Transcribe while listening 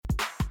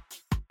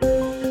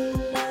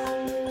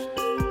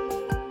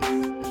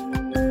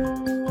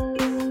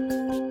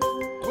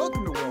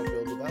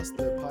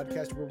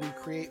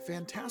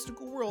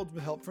fantastical worlds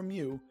with help from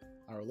you,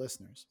 our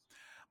listeners.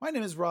 My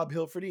name is Rob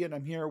Hilferty, and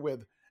I'm here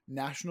with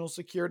National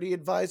Security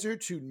Advisor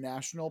to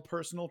National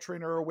Personal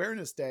Trainer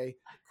Awareness Day,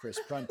 Chris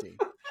Prunty,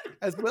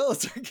 as well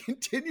as our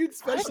continued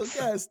special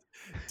guest,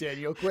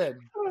 Daniel Quinn.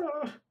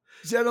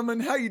 Gentlemen,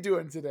 how you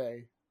doing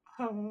today?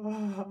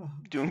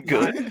 Doing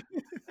good.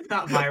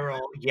 Not viral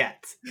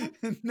yet.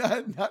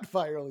 not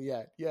viral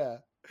yet. Yeah.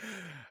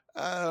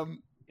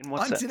 In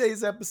what On sense?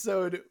 today's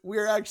episode,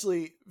 we're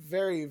actually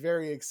very,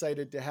 very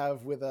excited to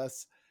have with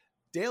us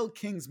Dale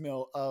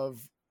Kingsmill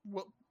of,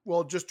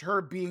 well, just her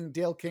being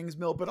Dale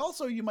Kingsmill, but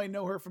also you might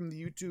know her from the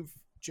YouTube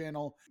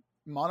channel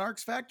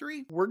Monarchs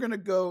Factory. We're going to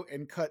go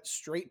and cut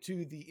straight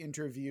to the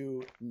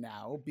interview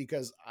now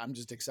because I'm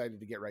just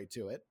excited to get right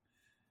to it.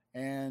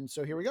 And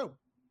so here we go.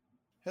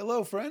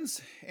 Hello,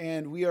 friends,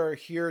 and we are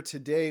here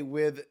today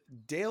with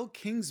Dale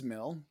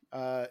Kingsmill.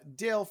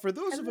 Dale, for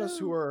those of us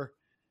who are,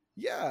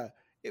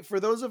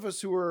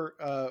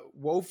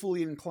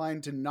 woefully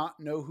inclined to not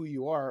know who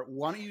you are,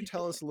 why don't you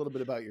tell us a little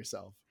bit about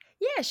yourself?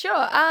 Yeah,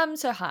 sure.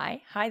 So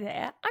hi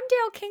there. I'm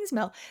Dale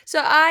Kingsmill. So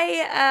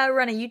I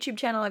run a YouTube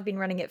channel. I've been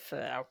running it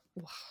for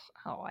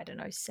I don't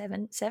know,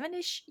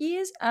 seven-ish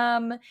years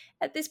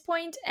at this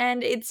point.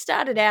 And it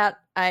started out,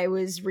 I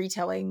was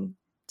retelling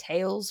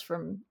tales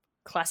from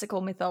classical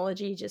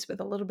mythology, just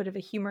with a little bit of a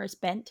humorous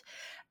bent.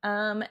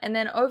 And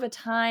then over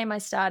time, I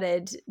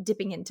started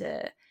dipping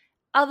into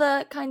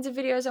other kinds of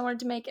videos I wanted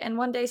to make. And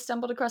one day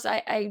stumbled across,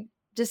 I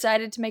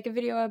decided to make a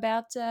video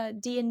about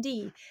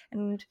D&D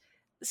and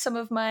some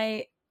of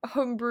my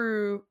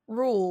homebrew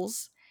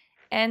rules.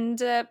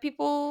 And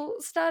people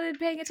started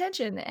paying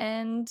attention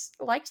and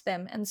liked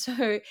them. And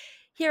so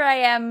here I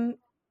am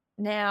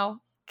now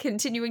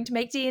continuing to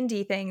make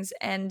D&D things,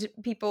 and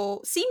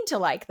people seem to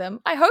like them.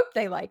 I hope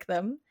they like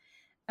them.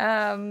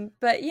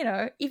 But, you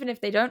know, even if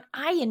they don't,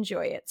 I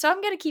enjoy it. So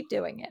I'm going to keep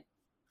doing it.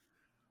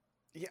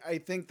 Yeah, I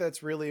think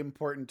that's really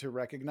important to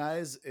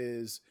recognize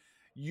is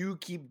you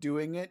keep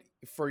doing it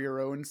for your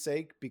own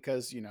sake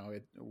because, you know,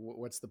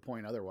 what's the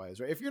point otherwise,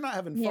 right? If you're not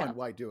having fun,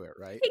 why do it,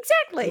 right?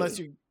 Exactly.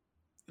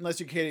 Unless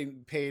you're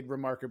getting paid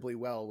remarkably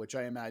well, which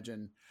I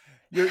imagine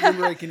you're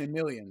raking in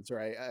millions,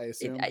 right? I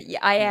assume.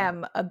 I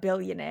am a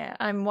billionaire.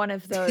 I'm one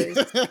of those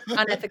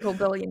unethical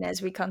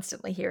billionaires we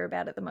constantly hear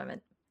about at the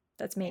moment.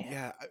 That's me.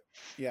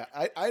 Yeah.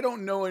 I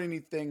don't know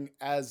anything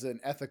as an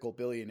ethical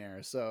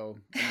billionaire, so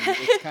I mean,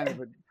 it's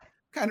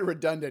kind of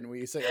redundant when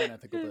you say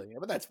unethical billionaire,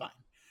 but that's fine.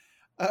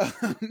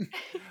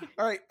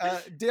 All right,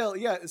 Dale.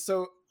 Yeah,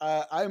 so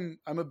I'm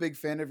a big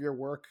fan of your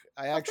work.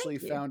 I actually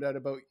found out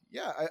about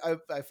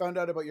I found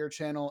out about your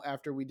channel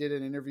after we did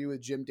an interview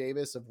with Jim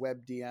Davis of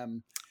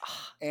WebDM,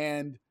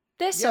 and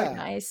they're so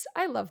nice.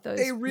 I love those.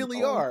 They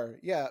really are.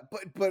 Yeah,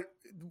 but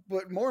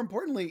more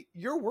importantly,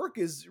 your work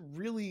is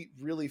really,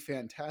 really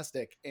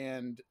fantastic,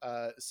 and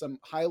some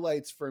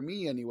highlights for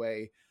me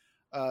anyway.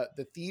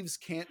 The Thieves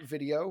Can't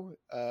video,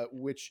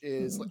 which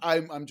is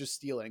I'm just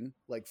stealing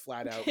like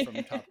flat out from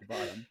top to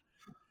bottom.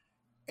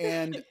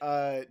 And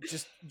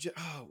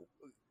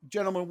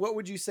gentlemen, what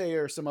would you say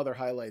are some other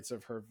highlights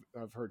of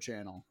her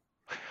channel?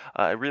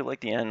 I really like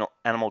the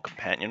animal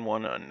companion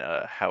one on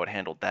how it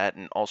handled that,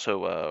 and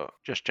also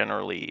just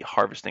generally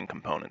harvesting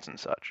components and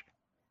such.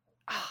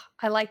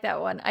 I like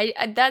that one.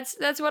 I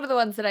that's one of the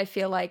ones that I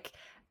feel like,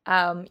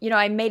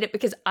 I made it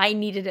because I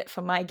needed it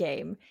for my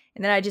game,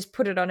 and then I just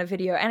put it on a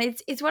video. And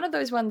it's one of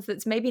those ones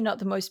that's maybe not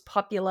the most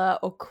popular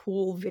or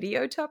cool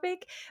video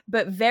topic,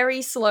 but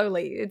very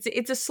slowly,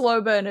 it's a slow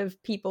burn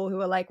of people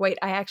who are like, wait,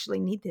 I actually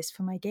need this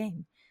for my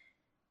game.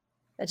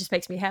 That just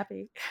makes me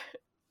happy.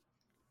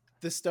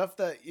 The stuff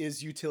that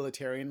is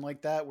utilitarian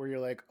like that, where you're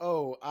like,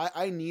 oh,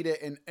 I need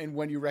it, and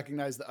when you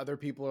recognize that other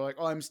people are like,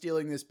 oh, I'm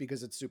stealing this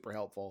because it's super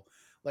helpful,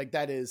 like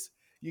that is.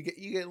 You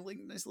get like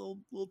a nice little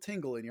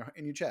tingle in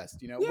your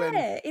chest, you know?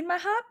 Yeah, in my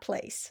heart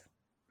place.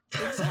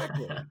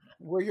 Exactly.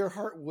 Where your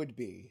heart would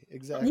be.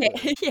 Exactly.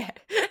 Yeah.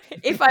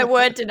 If I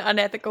weren't an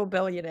unethical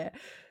billionaire.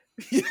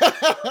 Yeah,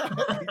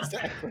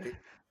 exactly.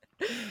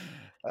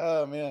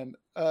 Oh man.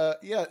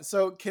 Yeah.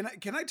 So can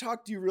I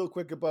talk to you real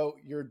quick about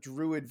your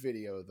Druid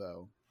video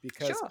though?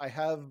 Because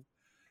sure.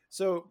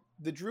 So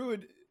the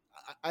Druid,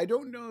 I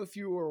don't know if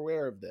you were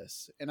aware of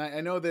this, and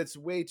I know that's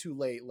way too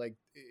late. Like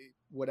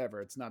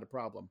whatever, it's not a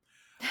problem.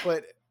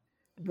 But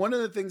one of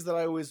the things that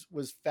I was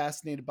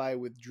fascinated by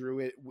with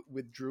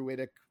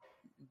Druidic,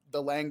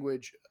 the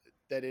language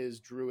that is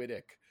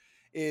Druidic,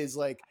 is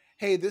like,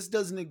 hey, this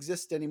doesn't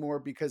exist anymore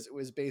because it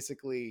was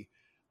basically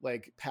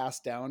like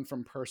passed down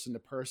from person to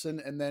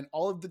person, and then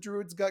all of the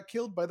Druids got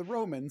killed by the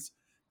Romans.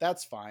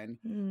 That's fine,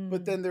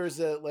 but then there's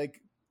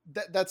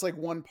that's like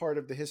one part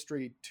of the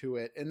history to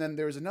it, and then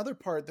there's another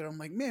part that I'm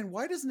like, man,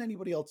 why doesn't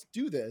anybody else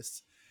do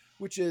this?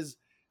 Which is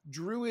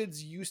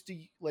Druids used to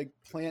like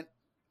plant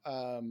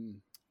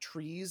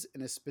trees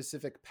in a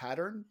specific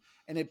pattern,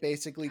 and it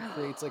basically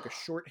creates like a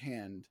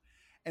shorthand,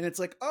 and it's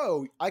like,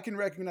 oh, I can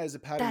recognize a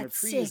pattern of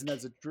trees. Sick. And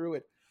as a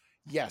Druid,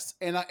 yes.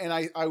 And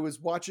I was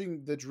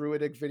watching the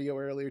Druidic video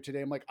earlier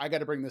today. I'm like, I got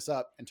to bring this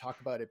up and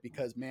talk about it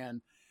because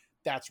man,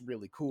 that's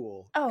really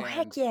cool. Oh,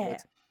 heck yeah.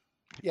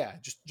 Yeah,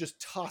 just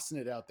tossing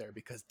it out there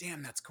because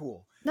damn, that's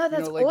cool. No,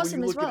 that's like when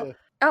awesome you as look at well.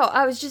 Oh,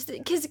 I was just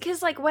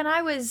because like when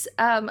I was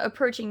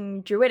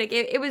approaching Druidic,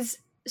 it was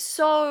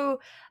so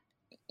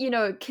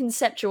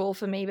conceptual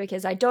for me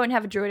because I don't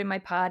have a druid in my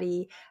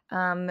party.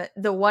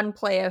 The one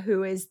player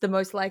who is the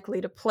most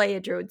likely to play a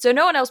druid, so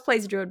no one else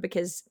plays a druid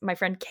because my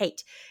friend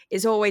Kate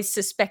is always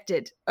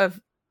suspected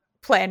of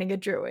planning a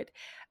druid.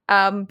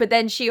 But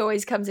then she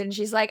always comes in and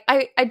she's like,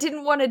 I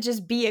didn't want to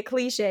just be a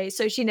cliche,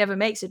 so she never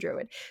makes a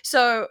druid.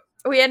 So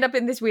we end up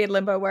in this weird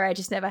limbo where I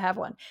just never have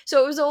one.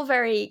 So it was all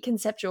very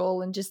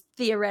conceptual and just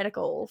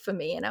theoretical for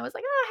me. And I was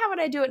like, how would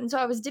I do it? And so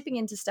I was dipping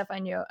into stuff I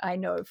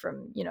know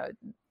from,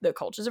 the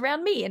cultures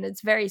around me. And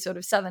it's very sort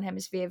of Southern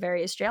Hemisphere,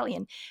 very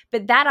Australian.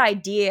 But that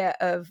idea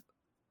of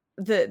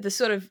the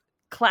sort of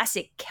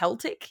classic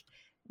Celtic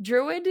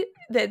druid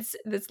that's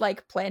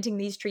like planting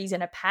these trees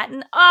in a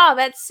pattern. Oh,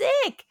 that's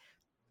sick.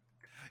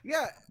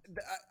 Yeah,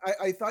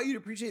 I thought you'd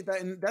appreciate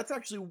that. And that's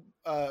actually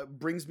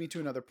brings me to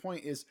another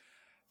point is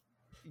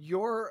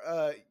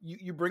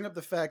you bring up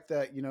the fact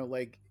that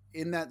like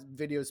in that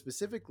video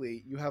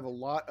specifically you have a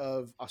lot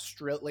of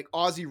like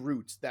Aussie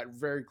roots that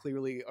very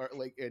clearly are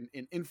like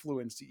an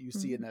influence that you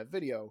see in that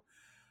video.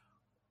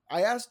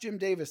 I asked Jim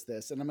Davis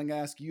this, and I'm going to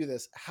ask you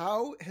this: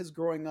 how has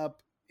growing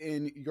up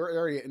in your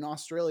area in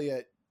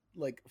Australia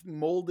like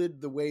molded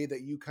the way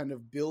that you kind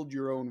of build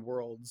your own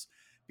worlds?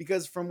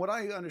 Because from what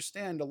I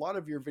understand, a lot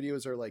of your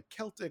videos are like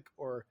Celtic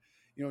or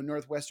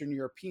Northwestern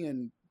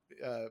European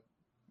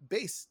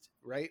based,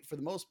 right, for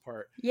the most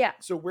part. Yeah.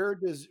 So where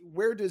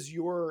does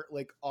your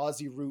like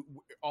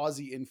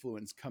Aussie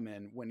influence come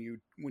in when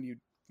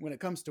it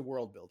comes to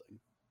world building?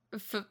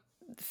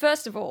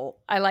 First of all,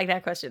 I like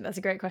that question. That's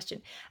a great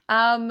question.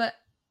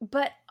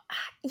 But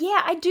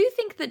yeah, I do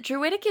think that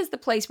Druidic is the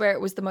place where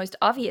it was the most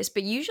obvious,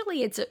 but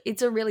usually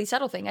it's a really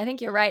subtle thing. I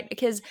think you're right,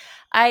 because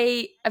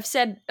I've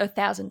said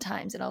 1,000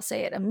 times, and I'll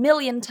say it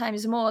 1,000,000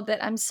 times more,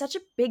 that I'm such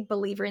a big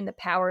believer in the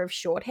power of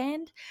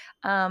shorthand,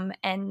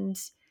 and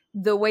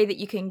the way that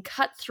you can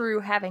cut through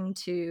having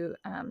to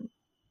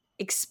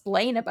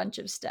explain a bunch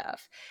of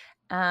stuff,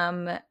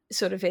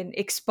 sort of in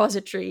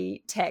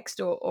expository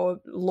text or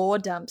lore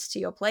dumps to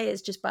your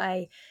players, just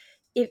by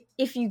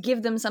if you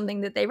give them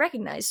something that they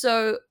recognize.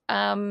 So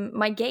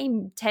my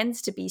game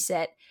tends to be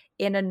set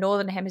in a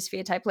northern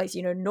hemisphere type place.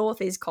 North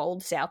is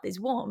cold, south is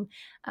warm,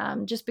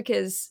 just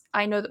because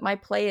I know that my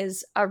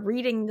players are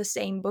reading the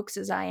same books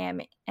as I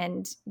am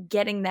and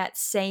getting that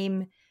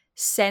same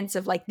sense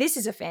of like, this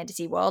is a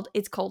fantasy world,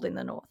 it's cold in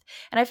the north.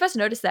 And I first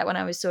noticed that when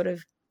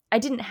I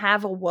didn't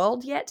have a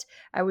world yet.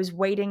 I was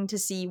waiting to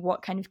see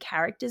what kind of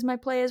characters my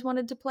players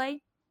wanted to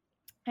play.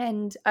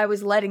 And I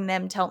was letting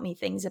them tell me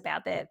things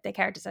about their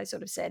characters. I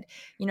sort of said,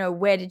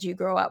 where did you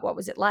grow up? What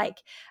was it like?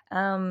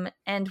 And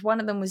one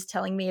of them was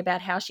telling me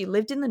about how she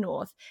lived in the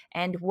north,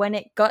 and when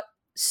it got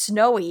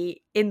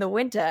snowy in the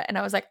winter, and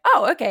I was like,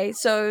 oh, okay,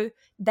 so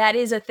that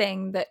is a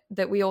thing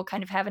that we all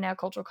kind of have in our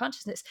cultural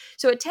consciousness.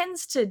 So it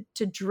tends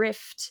to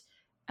drift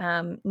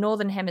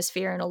northern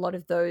hemisphere in a lot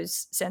of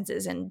those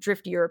senses, and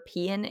drift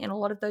European in a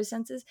lot of those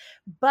senses.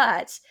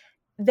 But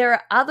there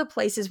are other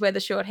places where the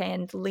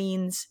shorthand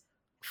leans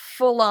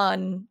full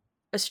on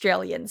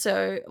Australian.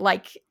 So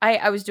like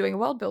I was doing a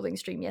world building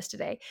stream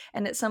yesterday,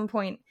 and at some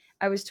point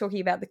I was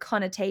talking about the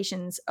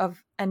connotations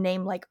of a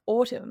name like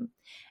Autumn,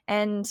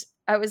 and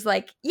I was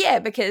like, yeah,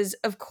 because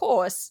of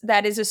course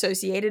that is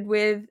associated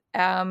with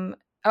not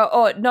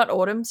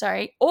autumn,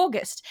 sorry,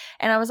 August.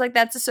 And I was like,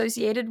 that's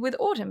associated with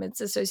autumn.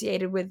 It's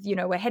associated with,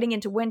 we're heading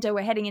into winter,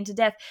 we're heading into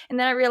death. And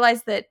then I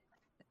realized that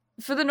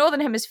for the northern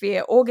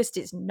hemisphere, August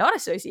is not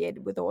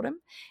associated with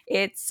autumn.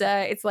 It's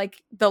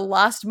like the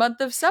last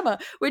month of summer,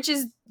 which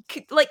is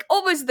like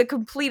almost the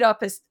complete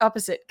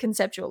opposite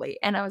conceptually.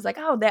 And I was like,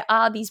 oh, there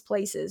are these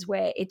places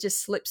where it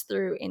just slips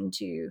through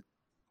into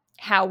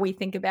how we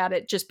think about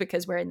it just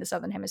because we're in the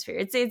southern hemisphere.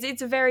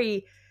 It's a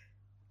very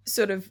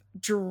sort of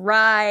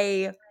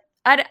dry.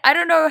 I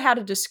don't know how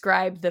to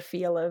describe the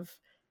feel of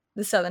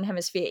the southern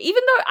hemisphere,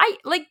 even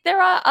though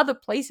there are other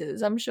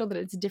places. I'm sure that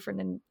it's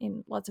different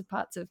in lots of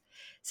parts of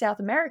South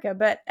America,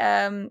 but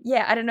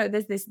yeah, I don't know,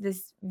 there's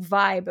this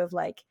vibe of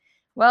like,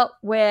 well,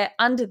 we're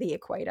under the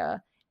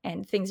equator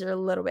and things are a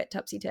little bit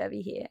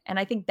topsy-turvy here, and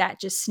I think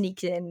that just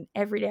sneaks in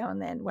every now and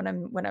then when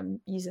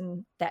I'm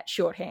using that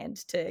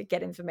shorthand to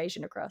get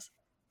information across.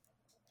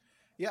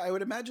 Yeah, I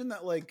would imagine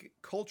that like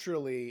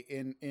culturally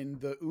in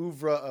the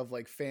oeuvre of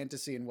like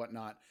fantasy and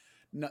whatnot,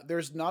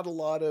 there's not a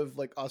lot of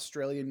like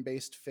Australian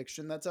based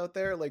fiction that's out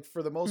there. Like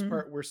for the most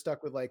part, we're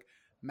stuck with like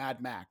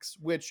Mad Max,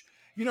 which,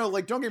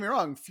 like, don't get me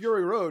wrong,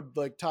 Fury Road,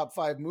 like top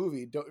 5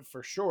 movie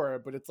for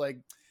sure. But it's like,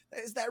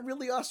 is that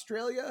really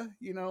Australia?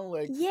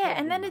 Like, yeah.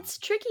 And then it's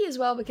tricky as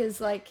well,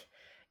 because like,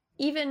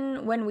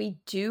 even when we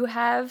do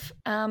have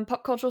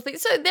pop cultural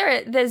things, so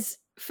there's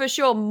for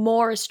sure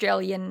more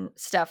Australian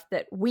stuff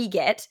that we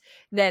get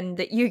than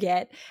that you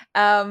get.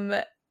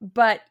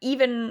 But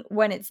even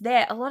when it's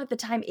there, a lot of the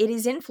time it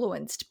is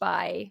influenced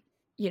by,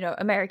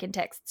 American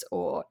texts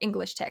or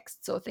English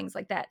texts or things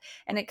like that.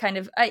 And it kind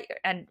of,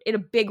 and in a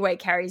big way,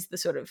 carries the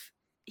sort of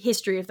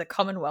history of the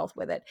Commonwealth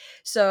with it.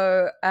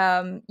 So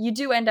you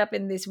do end up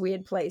in this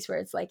weird place where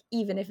it's like,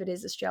 even if it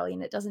is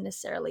Australian, it doesn't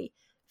necessarily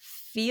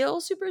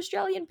feel super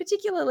Australian,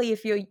 particularly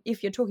if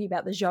you're talking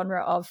about the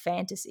genre of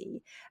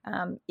fantasy.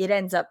 It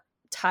ends up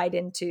tied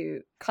into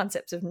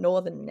concepts of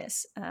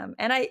northernness.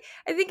 And I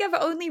think I've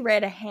only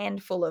read a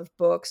handful of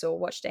books or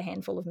watched a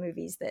handful of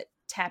movies that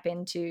tap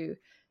into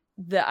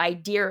the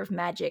idea of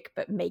magic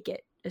but make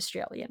it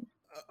Australian.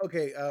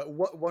 Okay,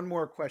 one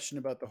more question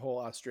about the whole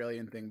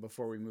Australian thing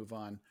before we move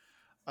on.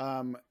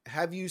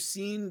 Have you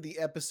seen the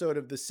episode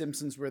of The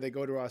Simpsons where they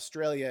go to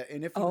Australia?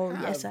 And if you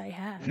have, yes, I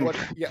have.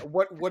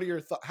 What are your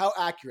thoughts? How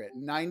accurate?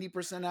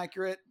 90%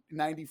 accurate?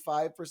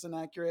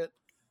 95% accurate?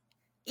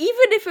 Even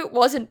if it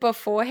wasn't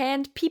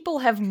beforehand, people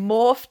have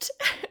morphed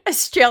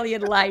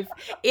Australian life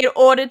in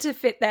order to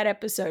fit that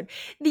episode.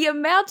 The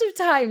amount of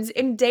times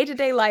in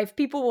day-to-day life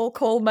people will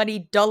call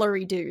money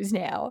dollary-doos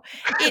now.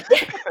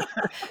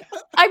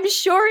 I'm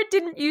sure it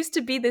didn't used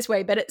to be this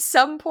way, but at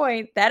some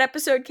point that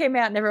episode came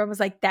out and everyone was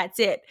like, that's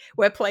it.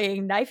 We're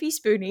playing knifey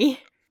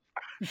spoony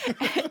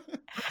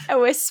and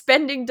we're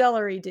spending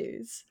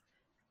dollary-doos.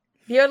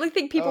 The only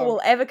thing people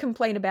will ever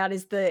complain about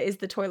is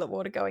the toilet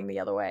water going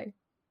the other way.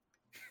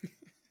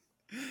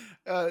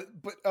 But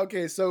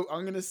okay, so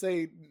I'm gonna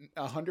say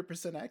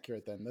 100%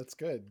 accurate then. That's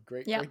good.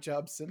 Great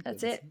job,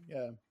 Simpsons. That's it.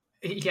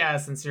 Yeah,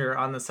 since you're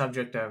on the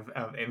subject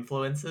of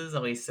influences,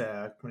 at least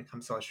when it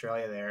comes to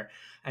Australia there,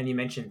 and you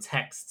mentioned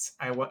texts,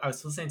 I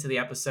was listening to the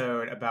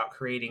episode about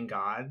creating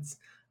gods,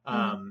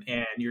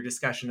 and your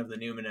discussion of the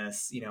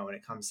numinous, when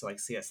it comes to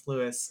like C.S.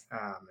 Lewis,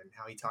 and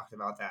how he talked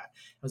about that.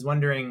 I was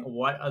wondering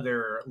what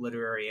other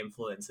literary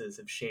influences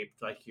have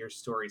shaped like your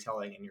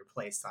storytelling and your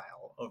play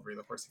style over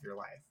the course of your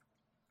life.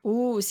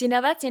 Ooh, see,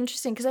 now that's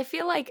interesting because I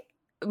feel like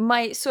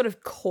my sort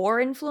of core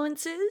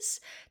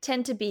influences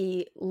tend to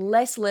be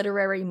less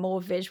literary,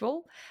 more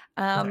visual,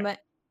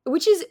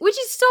 which is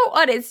so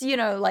odd. It's,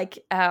 like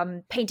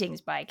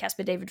paintings by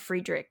Caspar David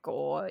Friedrich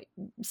or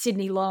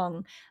Sidney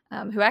Long,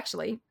 who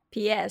actually,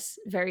 P.S.,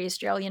 very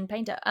Australian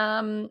painter.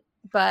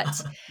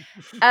 But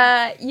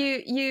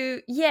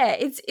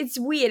it's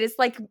weird. It's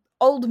like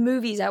old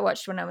movies I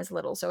watched when I was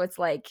little. So it's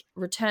like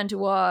Return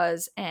to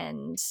Oz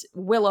and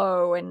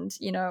Willow and,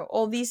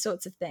 all these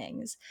sorts of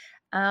things.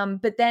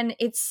 But then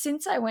it's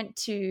since I went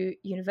to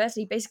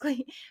university,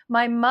 basically,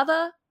 my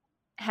mother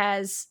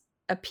has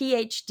a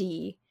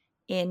PhD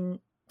in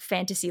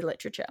fantasy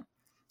literature.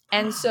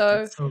 And so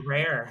that's so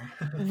rare.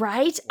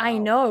 Right? Wow. I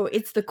know.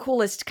 It's the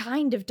coolest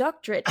kind of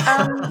doctorate.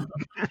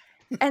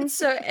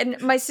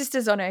 And my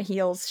sister's on her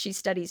heels. She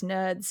studies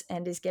nerds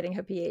and is getting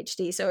her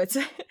PhD. So it's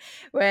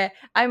where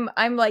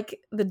I'm like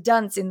the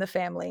dunce in the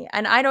family.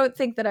 And I don't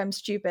think that I'm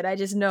stupid. I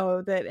just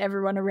know that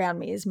everyone around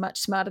me is much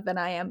smarter than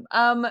I am.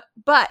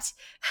 But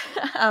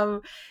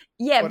are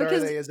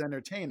they as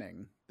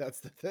entertaining? That's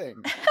the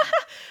thing.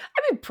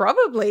 I mean,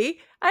 probably.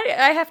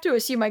 I have to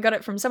assume I got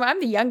it from somewhere.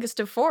 I'm the youngest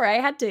of four. I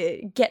had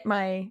to get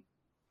my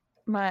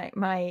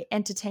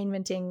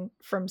entertainmenting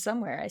from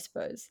somewhere, I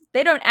suppose.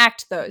 They don't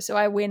act though, so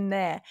I win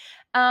there.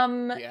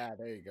 Yeah,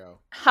 there you go.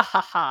 Ha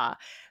ha ha.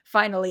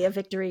 Finally a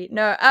victory.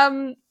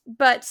 No,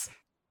 but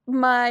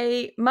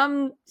my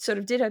mum sort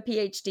of did her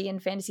PhD in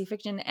fantasy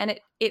fiction, and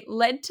it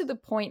led to the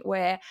point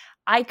where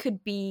I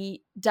could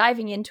be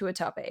diving into a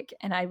topic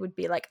and I would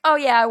be like, oh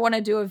yeah, I want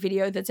to do a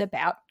video that's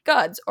about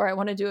gods, or I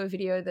want to do a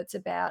video that's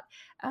about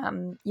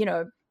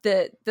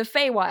the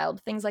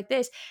Feywild, things like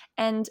this.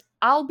 And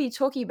I'll be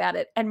talking about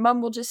it and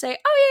mum will just say,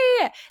 oh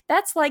yeah,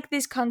 that's like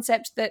this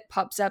concept that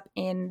pops up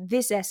in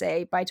this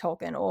essay by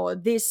Tolkien or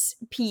this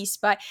piece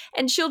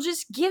and she'll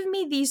just give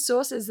me these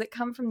sources that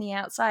come from the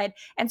outside.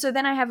 And so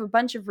then I have a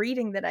bunch of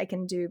reading that I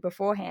can do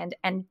beforehand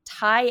and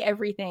tie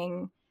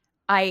everything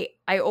I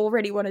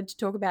already wanted to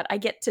talk about. I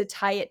get to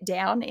tie it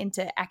down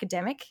into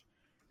academic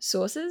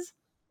sources.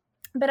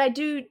 But I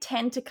do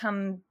tend to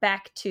come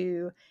back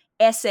to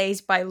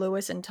essays by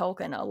Lewis and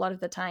Tolkien a lot of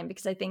the time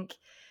because I think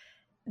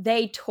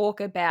they talk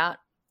about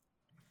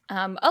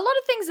a lot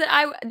of things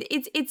that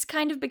it's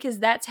kind of because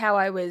that's how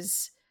I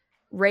was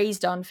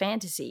raised on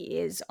fantasy,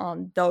 is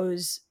on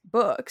those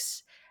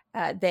books.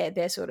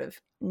 They're sort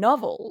of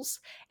novels,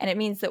 and it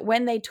means that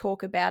when they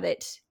talk about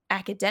it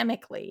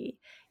academically,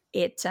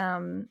 it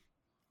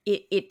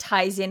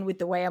ties in with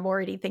the way I'm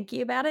already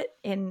thinking about it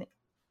in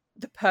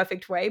the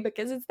perfect way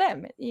because it's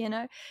them,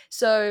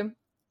 So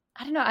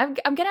I don't know.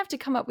 I'm gonna have to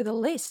come up with a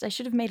list. I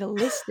should have made a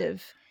list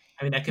of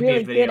that could really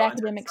be a video good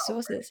academic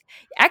sources.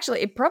 Right?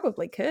 Actually, it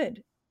probably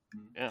could.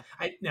 Yeah.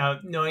 Now,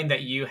 knowing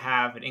that you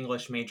have an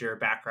English major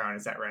background,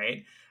 is that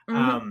right?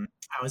 Mm-hmm.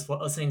 I was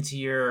listening to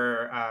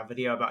your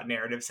video about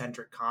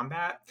narrative-centric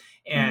combat,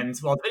 and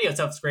while the video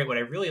itself is great, what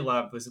I really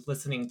loved was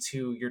listening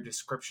to your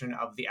description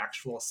of the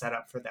actual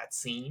setup for that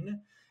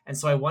scene. And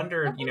so I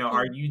wondered,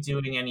 are you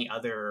doing any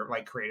other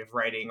like creative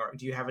writing, or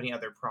do you have any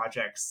other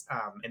projects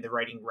in the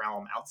writing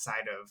realm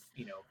outside of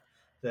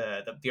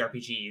the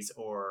RPGs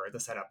or the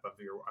setup of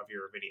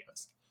your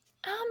videos?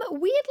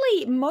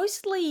 Weirdly,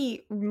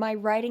 mostly my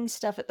writing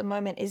stuff at the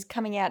moment is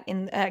coming out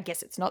in, I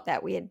guess it's not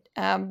that weird,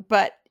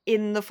 but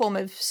in the form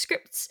of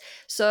scripts.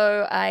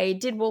 So I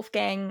did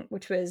Wolfgang,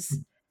 which was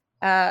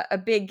a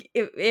big.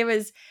 It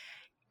was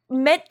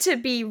meant to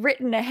be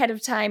written ahead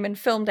of time and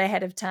filmed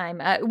ahead of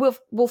time.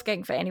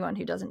 Wolfgang, for anyone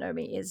who doesn't know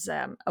me, is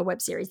a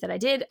web series that I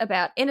did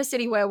about inner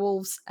city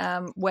werewolves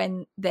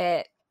when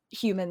they're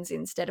humans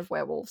instead of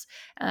werewolves.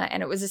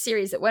 And it was a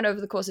series that went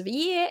over the course of a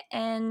year,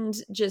 and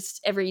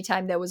just every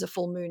time there was a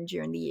full moon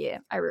during the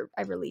year,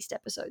 I released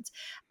episodes.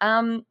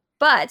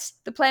 But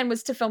the plan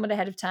was to film it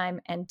ahead of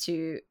time and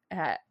to,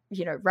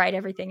 write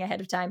everything ahead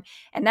of time.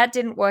 And that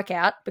didn't work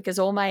out because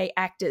all my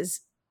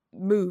actors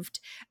moved.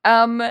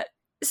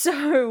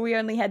 So we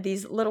only had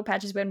these little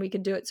patches when we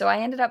could do it. So I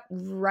ended up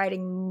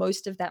writing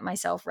most of that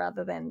myself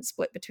rather than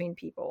split between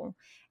people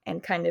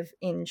and kind of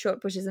in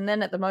short pushes. And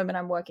then at the moment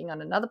I'm working on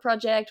another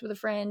project with a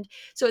friend.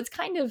 So it's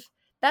kind of,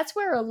 that's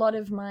where a lot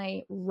of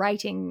my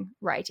writing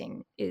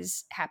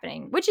is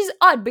happening, which is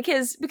odd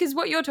because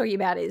what you're talking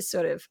about is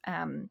sort of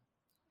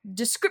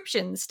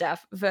description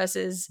stuff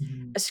versus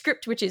a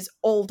script which is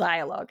all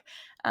dialogue.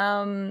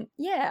 I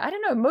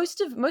don't know.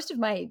 Most of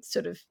my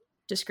sort of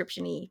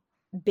description-y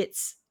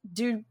bits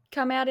do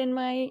come out in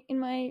my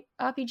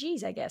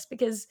RPGs, I guess,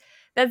 because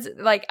that's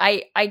like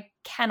I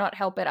cannot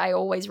help it. I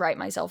always write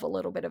myself a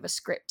little bit of a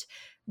script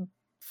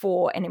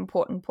for an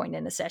important point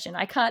in a session.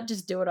 I can't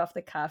just do it off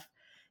the cuff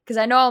because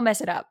I know I'll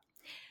mess it up.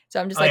 So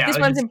I'm just this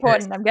one's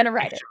important. I'm gonna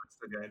write it.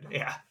 So good.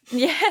 Yeah.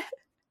 Yeah.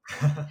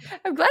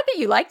 I'm glad that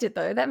you liked it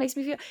though. That makes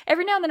me feel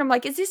every now and then I'm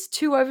like, is this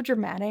too over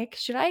dramatic?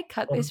 Should I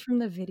cut this from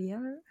the video?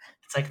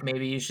 It's like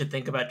maybe you should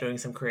think about doing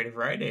some creative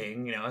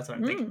writing, that's what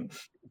I'm thinking.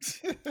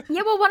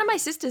 Yeah, well, one of my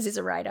sisters is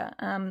a writer.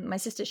 My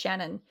sister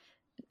Shannon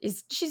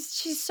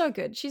she's so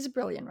good. She's a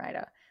brilliant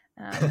writer.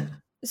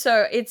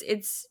 So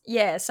it's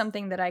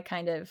something that I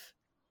kind of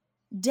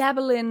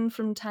dabble in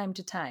from time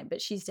to time,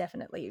 but she's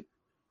definitely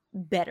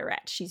better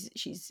at.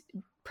 She's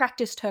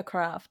practiced her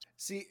craft.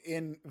 See,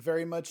 in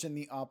very much in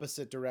the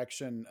opposite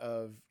direction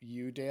of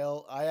you,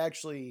 Dale, I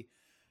actually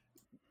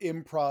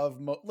improv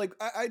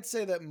I'd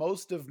say that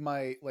most of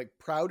my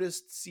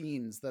proudest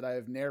scenes that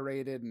I've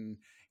narrated, and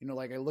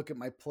I look at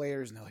my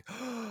players and they're like,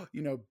 oh,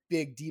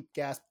 big deep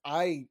gasp.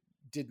 I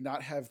did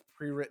not have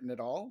pre-written at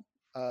all.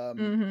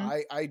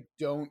 I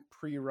don't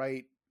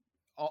pre-write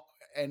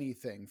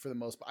anything for the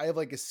most part. I have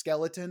a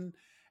skeleton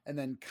and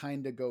then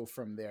kind of go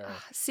from there.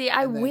 See,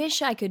 I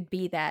wish I could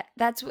be that.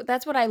 That's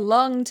what I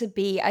long to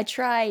be. I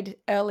tried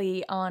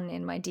early on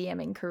in my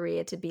DMing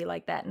career to be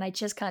like that, and I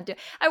just can't do it.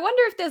 I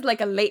wonder if there's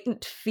a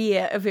latent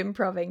fear of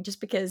improving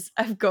just because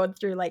I've gone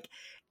through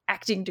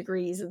acting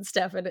degrees and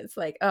stuff, and it's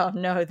like, oh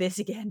no, this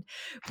again.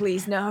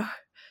 Please no.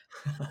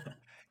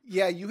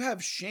 Yeah, you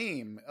have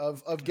shame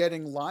of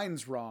getting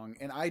lines wrong,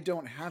 and I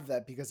don't have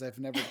that because I've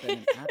never been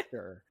an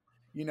actor.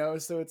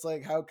 So it's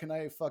like, how can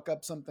I fuck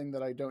up something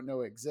that I don't know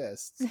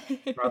exists?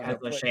 Rob has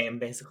no shame,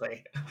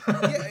 basically.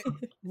 Yeah,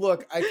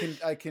 look,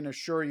 I can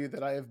assure you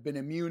that I have been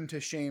immune to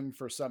shame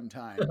for some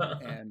time.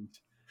 And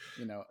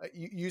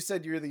you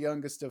said you're the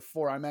youngest of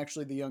 4. I'm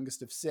actually the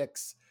youngest of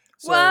 6.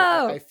 So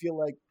I feel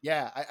like,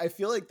 I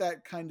feel like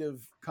that kind of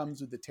comes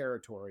with the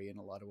territory in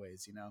a lot of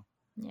ways.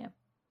 Yeah.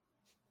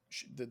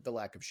 The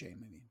lack of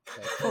shame, I mean.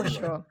 For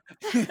sure.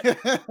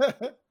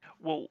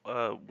 Well,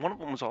 one of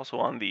them was also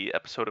on the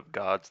episode of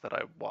Gods that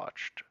I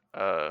watched.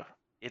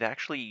 It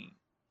actually,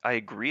 I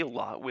agree a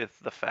lot with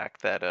the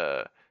fact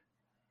that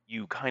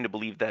you kind of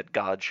believe that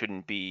God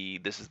shouldn't be,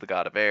 this is the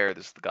god of air,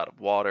 this is the god of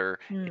water.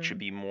 It should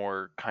be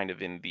more kind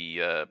of in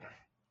the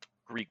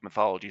Greek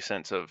mythology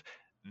sense of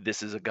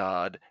this is a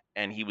god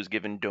and he was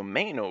given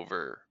domain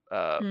over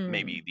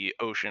maybe the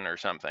ocean or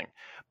something.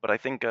 But I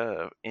think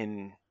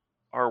in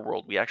our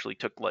world, we actually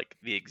took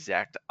the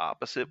exact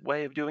opposite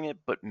way of doing it,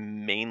 but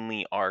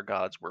mainly our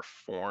gods were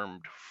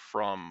formed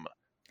from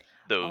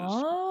those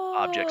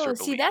objects or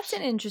beliefs. See, that's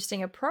an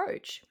interesting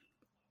approach.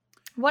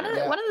 One of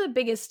the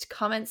biggest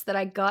comments that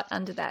I got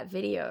under that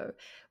video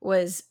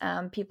was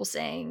people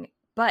saying,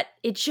 but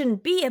it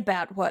shouldn't be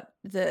about what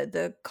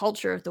the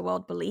culture of the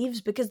world believes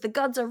because the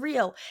gods are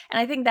real. And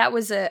I think that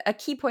was a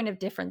key point of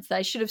difference that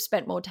I should have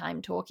spent more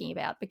time talking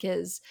about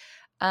because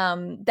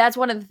that's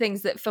one of the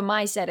things that for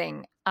my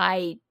setting,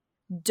 I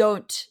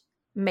don't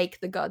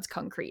make the gods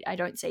concrete. I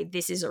don't say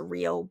this is a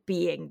real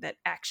being that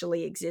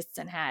actually exists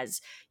and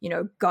has,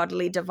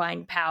 godly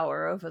divine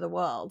power over the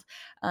world.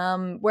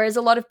 Whereas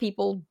a lot of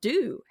people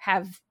do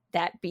have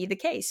that be the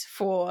case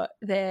for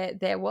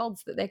their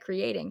worlds that they're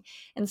creating.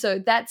 And so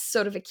that's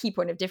sort of a key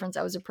point of difference.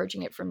 I was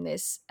approaching it from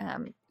this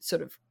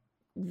sort of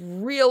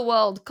real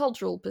world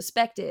cultural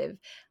perspective.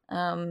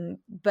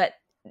 But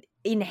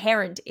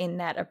inherent in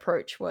that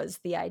approach was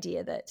the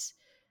idea that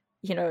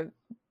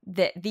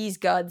that these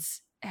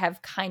gods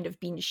have kind of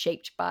been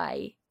shaped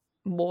by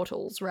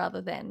mortals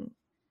rather than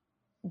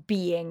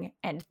being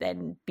and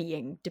then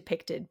being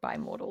depicted by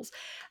mortals.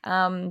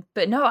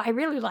 But no, I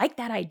really like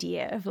that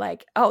idea of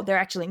they're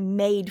actually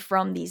made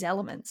from these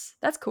elements.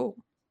 That's cool.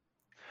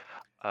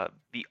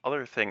 The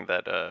other thing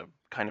that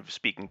kind of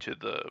speaking to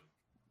the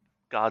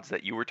gods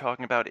that you were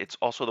talking about, it's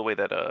also the way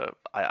that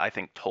I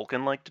think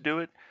Tolkien liked to do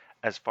it,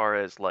 as far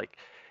as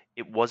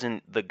it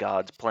wasn't the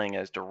gods playing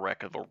as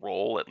direct of a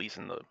role, at least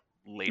in the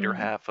later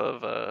half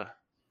of the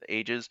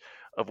ages,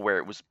 of where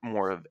it was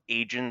more of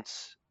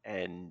agents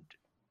and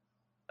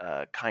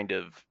kind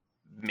of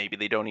maybe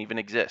they don't even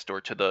exist,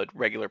 or to the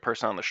regular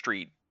person on the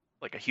street,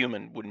 like a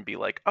human wouldn't be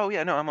like, oh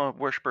yeah, no, I'm a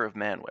worshiper of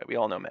Manwë. We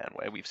all know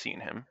Manwë. We've seen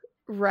him.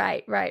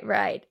 Right.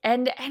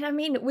 And I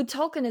mean, with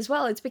Tolkien as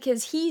well, it's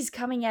because he's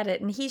coming at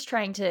it and he's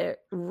trying to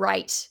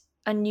write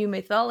a new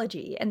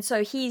mythology. And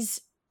so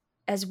he's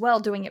as well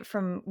doing it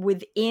from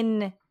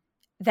within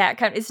that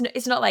kind of,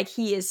 it's not like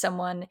he is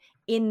someone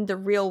in the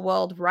real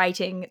world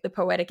writing the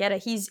Poetic Edda.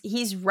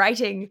 He's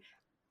writing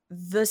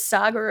the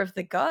saga of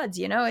the gods,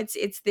 you know?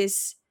 It's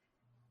this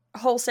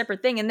whole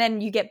separate thing. And then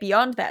you get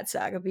beyond that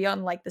saga,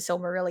 beyond like the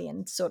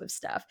Silmarillion sort of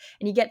stuff,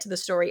 and you get to the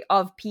story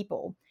of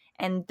people.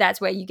 And that's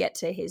where you get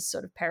to his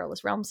sort of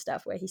Perilous Realm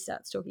stuff, where he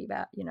starts talking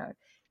about, you know,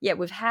 yeah,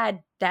 we've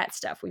had that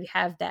stuff. We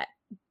have that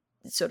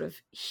sort of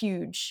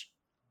huge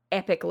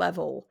epic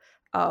level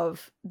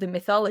of the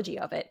mythology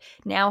of it.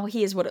 Now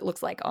here's what it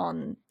looks like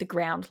on the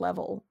ground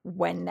level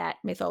when that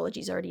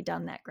mythology's already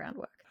done that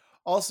groundwork.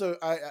 Also,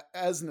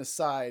 as an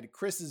aside,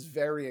 Chris is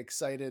very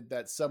excited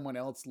that someone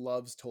else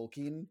loves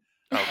Tolkien.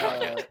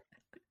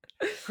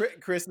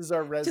 Chris is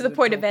our resident to the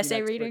point Tolkien of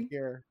essay reading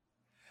here.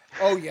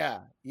 Oh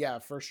yeah,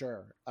 for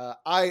sure.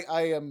 I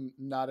am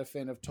not a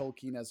fan of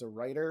Tolkien as a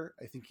writer.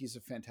 I think he's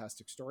a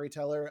fantastic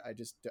storyteller.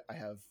 I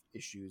have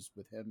issues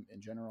with him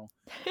in general.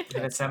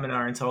 Did a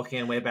seminar in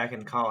Tolkien way back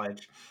in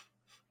college.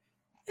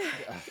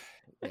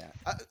 Yeah.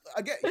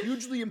 Again,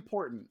 hugely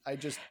important. I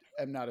just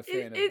am not a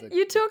fan of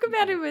you talk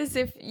about him as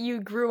if you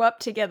grew up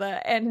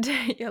together and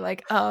you're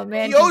like, oh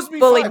man, he owes me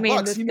bullied $5 me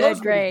in the third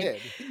grade.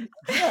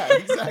 Yeah,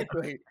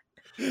 exactly.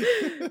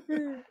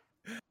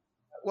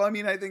 Well, I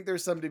mean, I think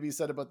there's something to be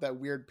said about that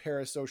weird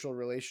parasocial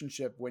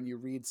relationship when you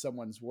read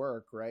someone's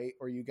work, right?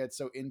 Or you get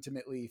so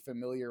intimately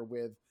familiar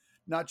with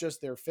not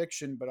just their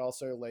fiction, but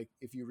also like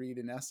if you read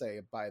an essay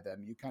by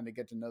them, you kind of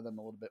get to know them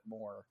a little bit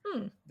more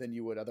than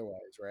you would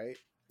otherwise, right?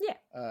 Yeah.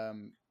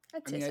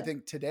 I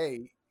think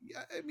today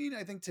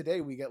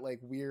we get like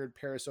weird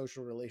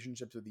parasocial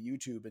relationships with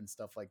YouTube and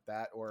stuff like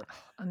that, or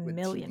with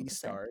TV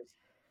stars,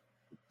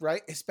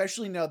 right?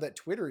 Especially now that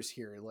Twitter's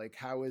here, like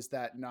how is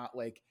that not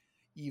like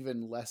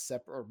even less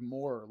separate or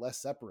more or less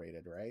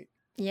separated, right?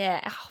 Yeah.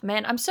 Oh,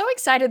 man, I'm so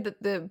excited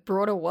that the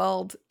broader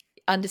world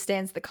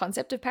understands the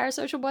concept of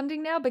parasocial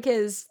bonding now,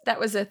 because that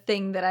was a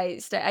thing that I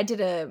did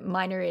a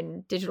minor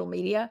in digital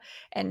media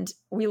and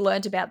we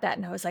learned about that,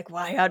 and I was like,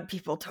 why aren't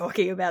people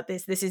talking about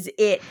this? This is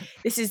it.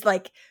 This is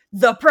like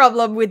the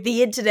problem with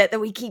the internet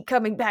that we keep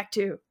coming back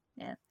to.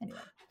 Yeah, anyway.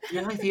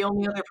 You're like the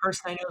only other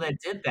person I know that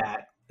did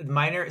that. A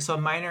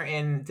minor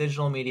in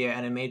digital media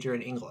and a major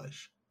in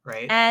English,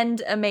 right?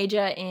 And a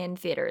major in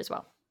theater as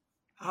well.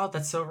 Oh,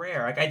 that's so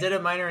rare. Like I did a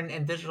minor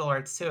in digital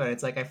arts too, and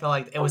it's like I feel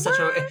like it was such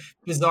a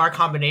bizarre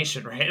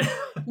combination, right?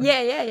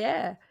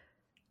 Yeah.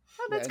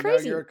 Oh, that's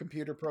crazy. Now you're a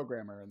computer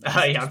programmer.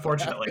 Yeah,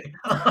 unfortunately.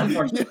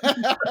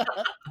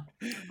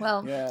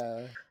 Well,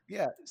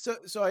 yeah.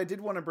 So I did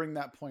want to bring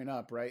that point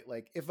up, right?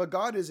 Like, if a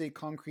god is a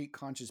concrete,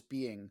 conscious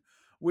being,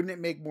 wouldn't it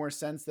make more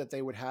sense that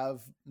they would have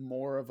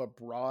more of a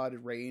broad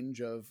range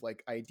of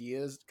like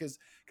ideas? Because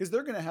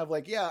they're going to have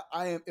like,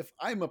 if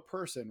I'm a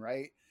person,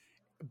 right?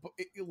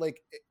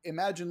 Like,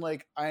 imagine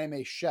like I am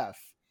a chef.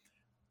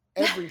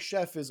 Every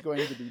chef is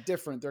going to be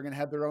different. They're going to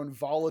have their own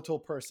volatile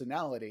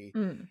personality.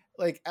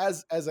 Like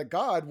as a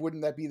god,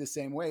 wouldn't that be the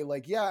same way?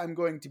 Like, yeah, I'm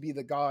going to be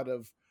the god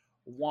of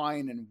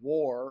wine and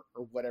war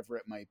or whatever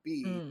it might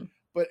be.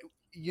 But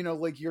you know,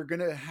 like you're going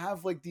to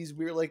have like these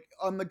weird, like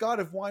I'm the god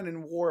of wine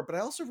and war, but I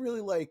also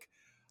really like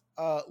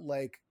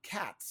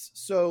cats.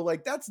 So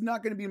like, that's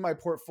not going to be in my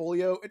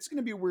portfolio. It's going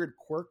to be a weird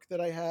quirk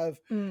that I have.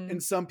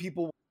 And some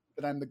people,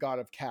 that I'm the god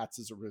of cats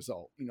as a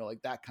result, you know,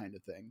 like that kind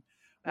of thing.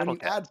 When you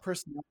add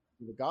personality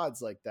to the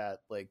gods like that,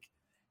 like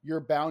you're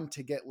bound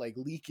to get like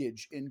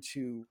leakage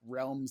into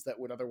realms that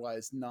would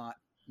otherwise not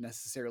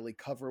necessarily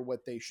cover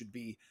what they should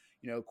be,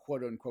 you know,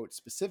 quote unquote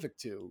specific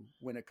to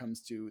when it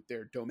comes to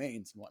their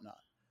domains and whatnot.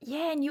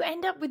 Yeah, and you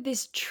end up with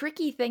this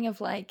tricky thing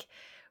of like,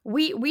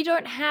 we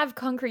don't have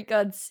concrete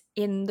gods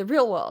in the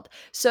real world.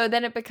 So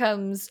then it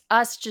becomes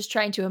us just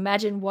trying to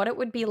imagine what it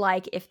would be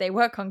like if they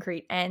were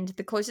concrete. And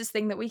the closest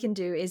thing that we can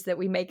do is that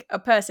we make a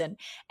person.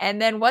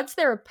 And then once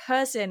they're a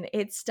person,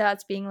 it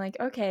starts being like,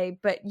 okay,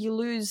 but you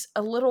lose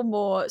a little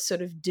more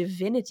sort of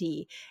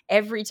divinity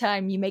every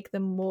time you make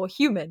them more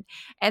human.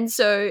 And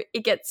so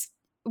it gets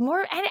more,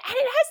 and it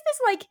has this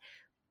like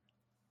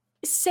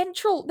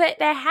central, that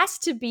there has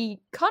to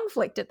be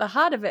conflict at the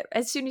heart of it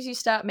as soon as you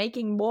start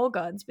making more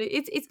gods. But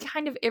it's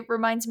kind of, it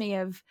reminds me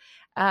of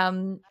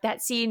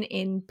that scene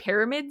in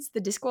Pyramids,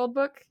 the Discworld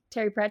book,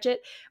 Terry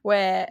Pratchett,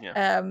 where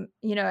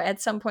you know,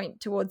 at some point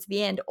towards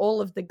the end,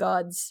 all of the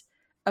gods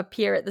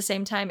appear at the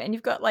same time, and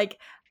you've got like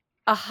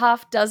a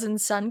half dozen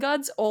sun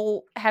gods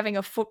all having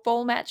a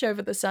football match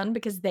over the sun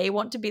because they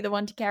want to be the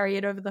one to carry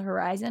it over the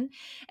horizon.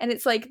 And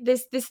it's like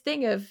this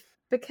thing of,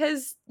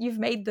 because you've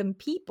made them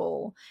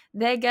people,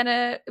 they're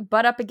gonna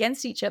butt up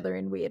against each other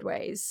in weird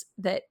ways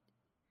that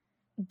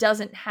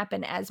doesn't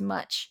happen as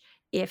much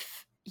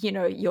if, you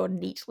know, you're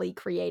neatly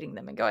creating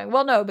them and going,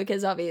 well, no,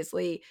 because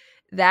obviously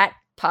that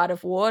part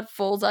of war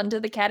falls under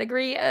the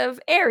category of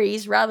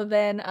Ares rather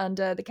than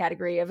under the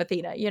category of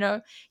Athena. You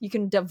know, you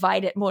can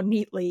divide it more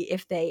neatly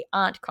if they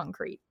aren't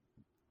concrete.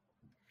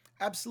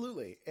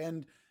 Absolutely.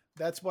 And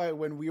that's why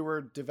when we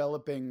were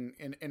developing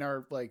in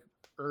our like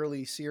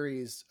early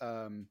series,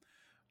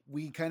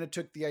 we kind of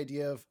took the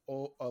idea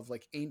of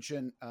like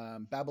ancient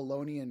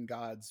Babylonian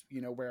gods,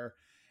 you know, where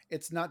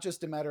it's not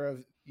just a matter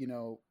of, you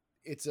know,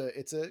 it's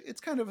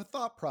kind of a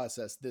thought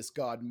process, this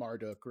god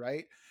Marduk,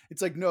 right?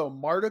 It's like, no,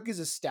 Marduk is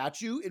a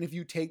statue, and if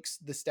you take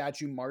the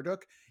statue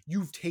Marduk,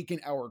 you've taken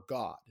our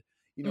god.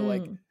 You know,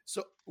 like,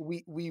 so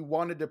we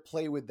wanted to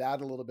play with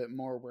that a little bit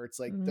more, where it's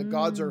like the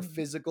gods are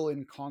physical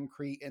and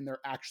concrete and they're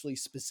actually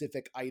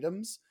specific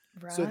items.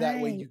 Right. So that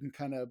way you can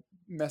kind of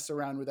mess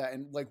around with that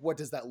and like, what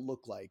does that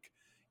look like?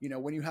 You know,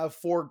 when you have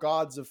 4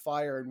 gods of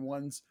fire and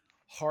one's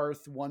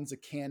hearth, one's a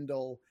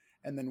candle,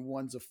 and then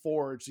one's a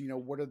forge, you know,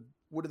 what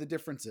are the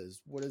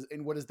differences? What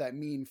does that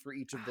mean for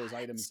each of those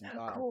items so and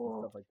gods cool.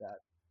 and stuff like that?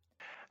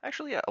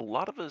 Actually, yeah, a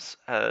lot of us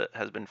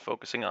has been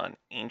focusing on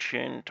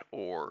ancient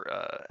or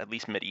at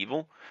least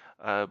medieval.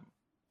 Uh,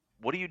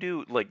 what do you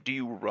do? Like, do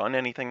you run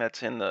anything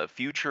that's in the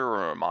future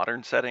or a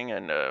modern setting?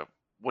 And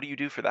what do you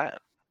do for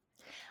that?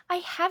 I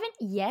haven't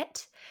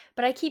yet,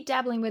 but I keep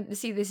dabbling with.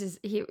 See, this is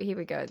here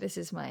we go. This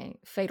is my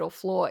fatal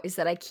flaw, is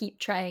that I keep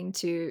trying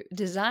to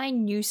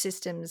design new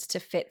systems to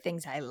fit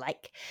things I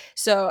like.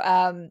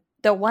 So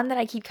the one that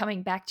I keep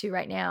coming back to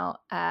right now,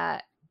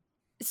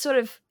 sort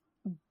of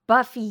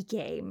Buffy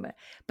game,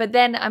 but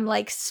then I'm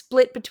like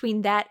split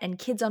between that and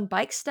Kids on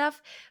Bikes stuff.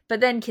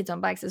 But then Kids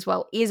on Bikes as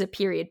well is a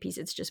period piece.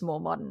 It's just more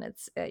modern.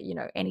 It's you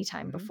know,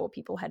 anytime before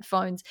people had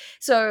phones.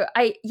 So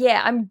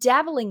I'm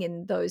dabbling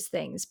in those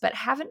things, but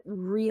haven't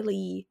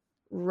really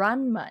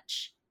run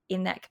much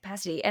in that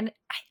capacity. And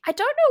I don't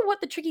know what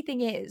the tricky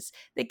thing is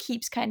that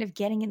keeps kind of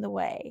getting in the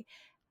way,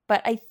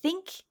 but I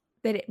think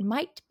that it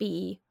might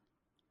be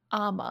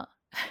armor.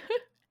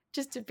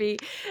 Just to be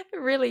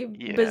really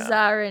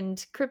bizarre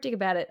and cryptic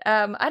about it.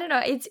 I don't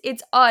know.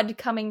 It's odd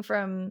coming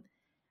from.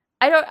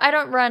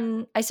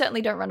 I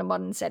certainly don't run a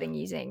modern setting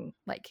using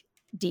like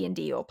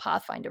D&D or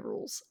Pathfinder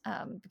rules,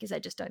 because I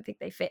just don't think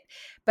they fit.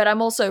 But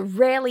I'm also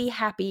rarely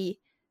happy.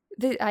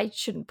 I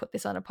shouldn't put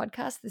this on a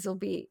podcast. This will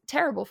be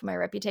terrible for my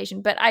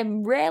reputation. But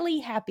I'm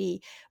rarely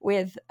happy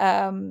with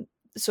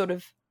sort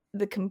of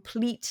the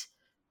complete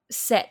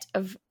set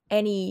of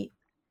any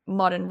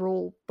modern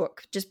rule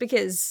book, just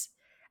because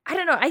I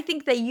don't know. I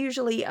think they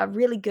usually are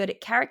really good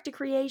at character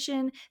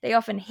creation. They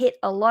often hit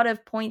a lot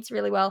of points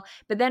really well.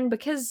 But then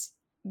because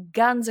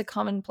guns are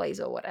commonplace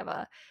or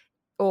whatever,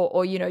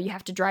 or you know, you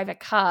have to drive a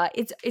car,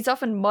 it's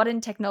often modern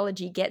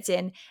technology gets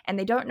in and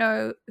they don't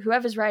know,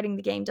 whoever's writing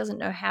the game doesn't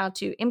know how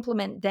to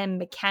implement them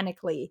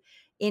mechanically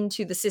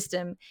into the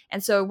system.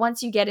 And so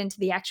once you get into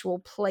the actual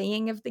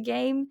playing of the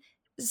game,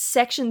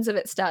 sections of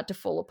it start to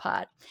fall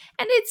apart.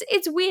 And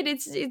it's weird.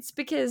 It's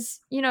because,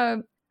 you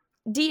know,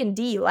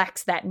 D&D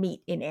lacks that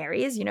meat in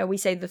areas. You know, we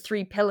say the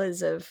 3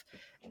 pillars of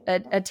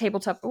a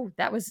tabletop. Oh,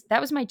 that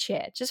was my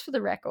chair, just for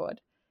the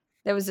record.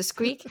 There was a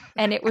squeak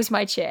and it was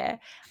my chair.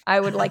 I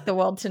would like the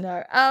world to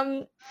know.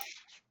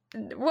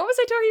 What was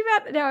I talking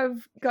about? Now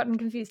I've gotten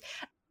confused.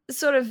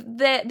 Sort of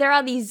there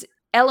are these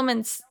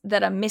elements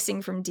that are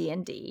missing from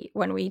D&D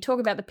when we talk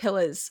about the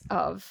pillars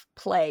of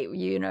play.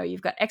 You know,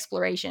 you've got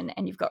exploration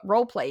and you've got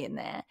role play in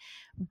there.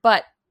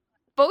 But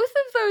both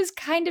of those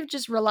kind of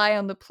just rely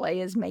on the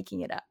players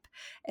making it up.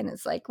 And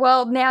it's like,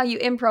 well, now you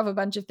improv a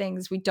bunch of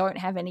things. We don't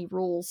have any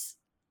rules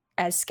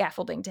as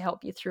scaffolding to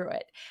help you through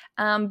it.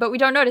 But we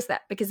don't notice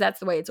that because that's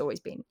the way it's always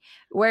been.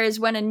 Whereas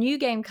when a new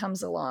game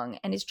comes along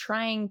and is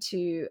trying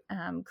to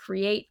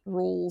create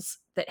rules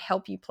that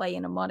help you play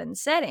in a modern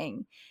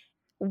setting,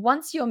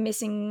 once you're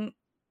missing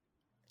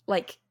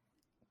like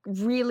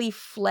really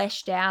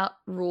fleshed out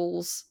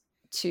rules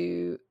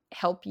to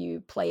help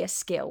you play a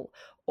skill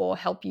or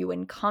help you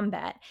in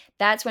combat,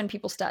 that's when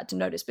people start to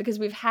notice, because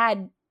we've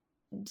had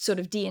sort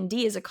of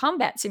D&D as a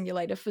combat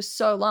simulator for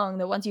so long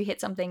that once you hit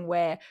something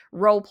where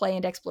role play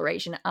and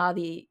exploration are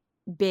the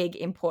big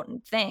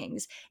important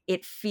things,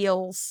 it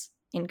feels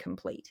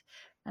incomplete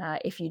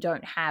if you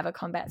don't have a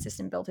combat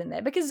system built in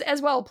there, because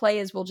as well,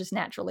 players will just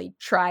naturally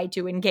try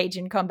to engage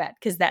in combat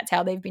because that's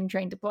how they've been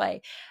trained to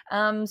play.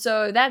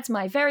 So that's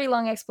my very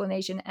long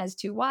explanation as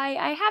to why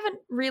I haven't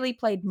really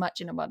played much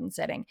in a modern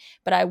setting,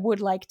 but I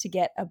would like to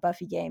get a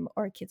Buffy game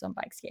or a Kids on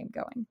Bikes game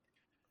going.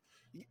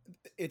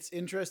 It's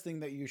interesting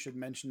that you should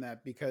mention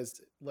that,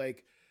 because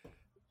like,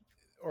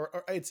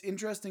 or it's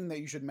interesting that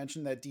you should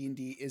mention that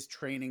D&D is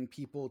training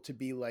people to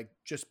be like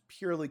just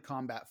purely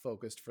combat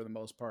focused for the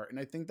most part. And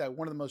I think that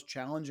one of the most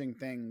challenging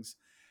things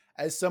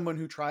as someone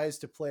who tries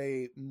to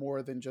play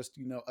more than just,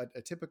 you know,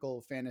 a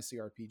typical fantasy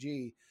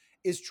RPG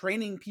is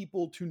training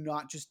people to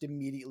not just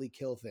immediately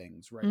kill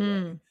things right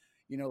away.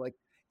 You know, like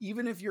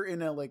even if you're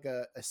in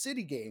a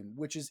city game,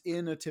 which is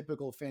in a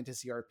typical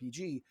fantasy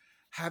RPG,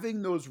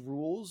 having those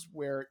rules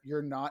where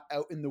you're not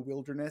out in the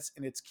wilderness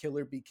and it's kill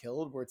or be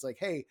killed, where it's like,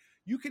 hey,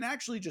 you can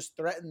actually just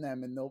threaten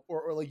them and they'll,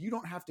 or like, you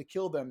don't have to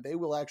kill them. They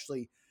will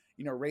actually,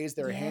 raise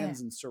their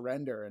hands and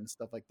surrender and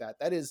stuff like that.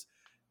 That is,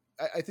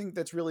 I think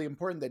that's really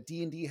important, that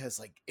D&D has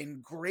like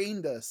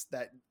ingrained us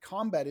that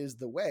combat is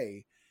the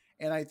way.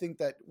 And I think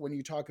that when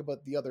you talk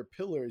about the other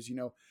pillars,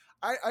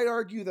 I'd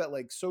argue that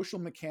like social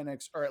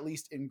mechanics are at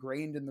least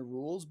ingrained in the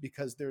rules,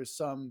 because there's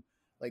some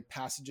like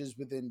passages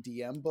within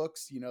DM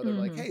books, they're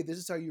like, hey, this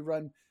is how you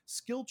run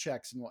skill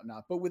checks and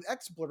whatnot. But with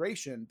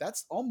exploration,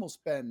 that's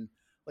almost been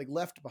like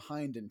left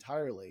behind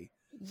entirely.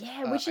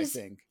 Yeah, which is,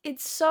 I think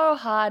it's so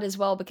hard as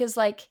well, because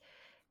like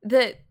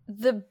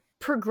the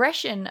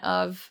progression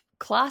of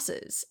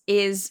classes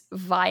is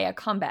via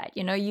combat.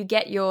 You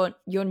get your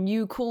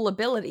new cool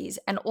abilities,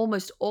 and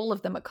almost all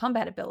of them are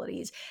combat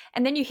abilities.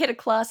 And then you hit a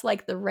class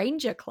like the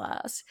Ranger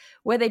class,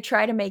 where they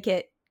try to make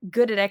it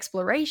good at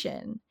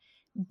exploration,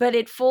 but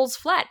it falls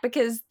flat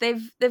because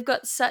they've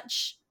got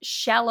such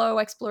shallow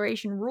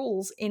exploration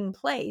rules in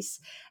place,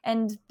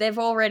 and they've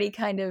already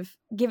kind of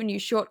given you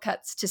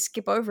shortcuts to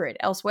skip over it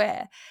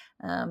elsewhere,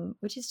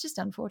 which is just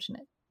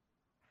unfortunate.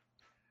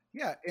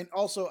 Yeah, and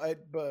also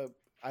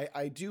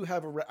I do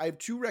have I have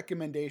two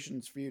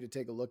recommendations for you to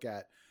take a look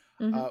at.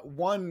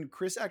 One,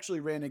 Chris actually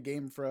ran a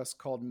game for us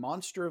called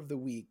Monster of the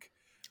Week,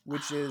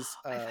 which is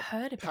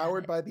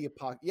powered by the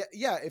Apocalypse.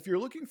 Yeah. If you're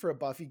looking for a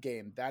Buffy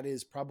game, that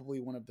is probably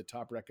one of the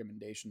top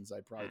recommendations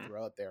I'd probably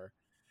throw out there.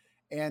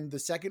 And the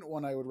second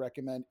one I would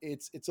recommend,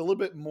 it's a little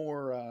bit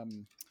more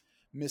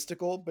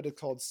mystical, but it's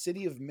called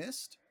City of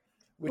Mist,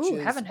 which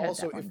is haven't heard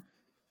also that one.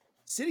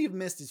 City of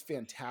Mist is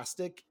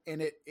fantastic,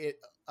 and it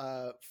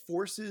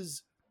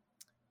forces.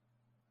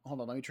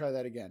 Hold on, let me try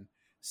that again.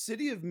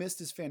 City of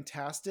Mist is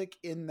fantastic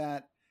in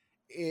that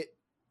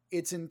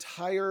its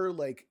entire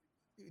like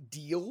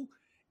deal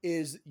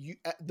is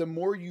the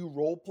more you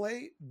role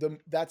play,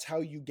 that's how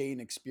you gain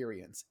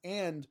experience.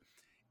 And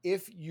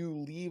if you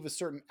leave a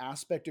certain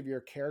aspect of your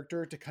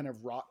character to kind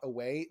of rot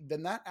away,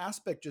 then that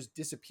aspect just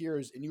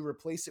disappears and you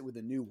replace it with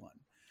a new one.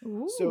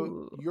 Ooh.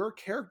 So your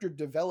character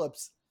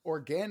develops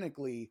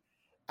organically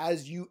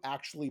as you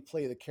actually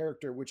play the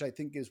character, which I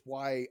think is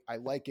why I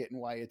like it and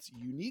why it's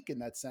unique in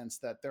that sense,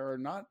 that there are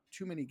not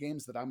too many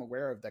games that I'm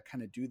aware of that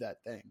kind of do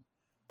that thing.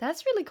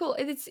 That's really cool.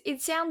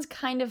 It sounds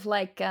kind of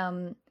like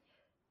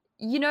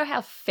you know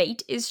how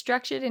Fate is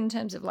structured in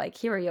terms of like,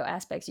 here are your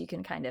aspects, you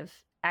can kind of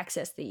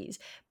access these,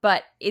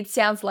 but it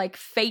sounds like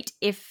Fate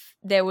if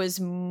there was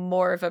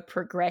more of a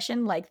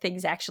progression, like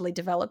things actually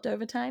developed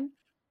over time.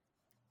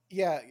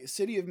 Yeah,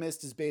 City of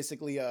Mist is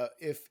basically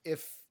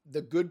if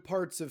the good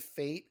parts of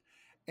Fate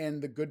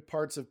and the good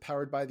parts of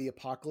Powered by the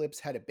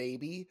Apocalypse had a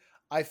baby,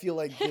 I feel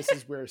like this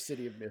is where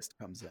City of Mist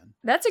comes in.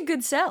 That's a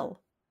good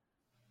sell.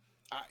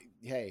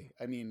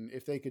 I mean,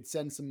 if they could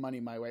send some money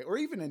my way, or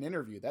even an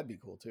interview, that'd be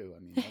cool too. I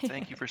mean,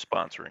 Thank you for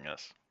sponsoring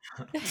us.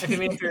 I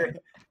mean, if you're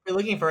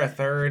looking for a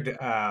third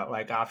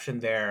like option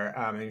there,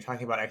 and you're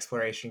talking about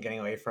exploration, getting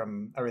away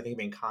from everything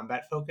being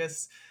combat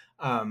focused,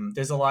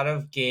 there's a lot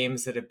of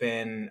games that have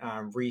been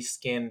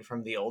reskinned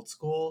from the old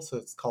school. So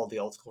it's called the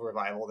old school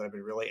revival that I've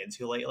been really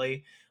into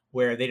lately,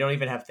 where they don't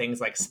even have things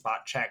like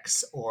spot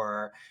checks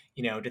or,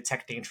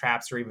 detecting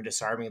traps or even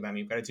disarming them.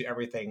 You've got to do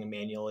everything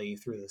manually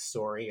through the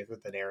story, through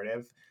the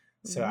narrative.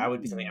 So that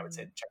would be something I would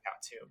say to check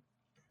out too.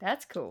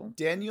 That's cool.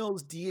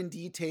 Daniel's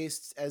D&D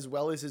tastes, as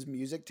well as his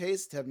music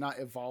tastes, have not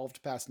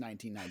evolved past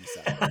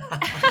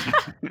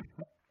 1997.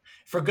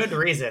 For good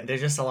reason.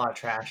 There's just a lot of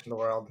trash in the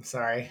world. I'm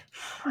sorry.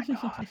 Oh my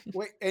God.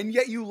 Wait, and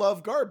yet you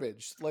love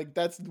garbage. Like,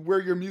 that's where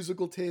your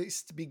musical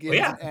taste begins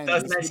and ends.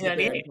 That was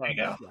 1998. There you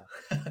go.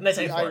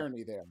 The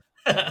irony there.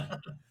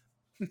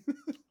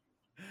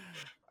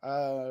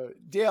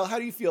 Dale, how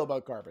do you feel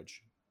about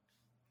garbage?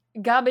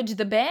 Garbage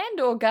the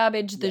band or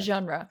garbage the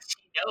genre? She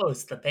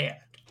knows the band.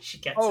 She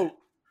gets it.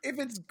 If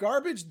it's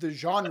garbage the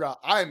genre,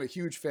 I'm a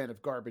huge fan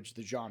of garbage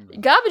the genre.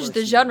 Garbage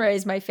the genre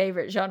is my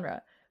favorite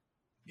genre.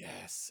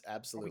 Yes,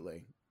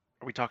 absolutely.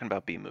 Are we talking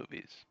about B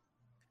movies?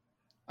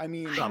 I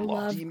mean, I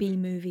love B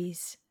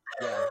movies.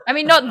 Yeah. I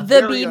mean, not the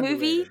Very B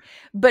movie, underrated.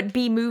 but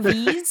B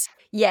movies.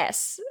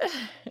 Yes.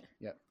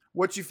 Yeah.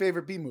 What's your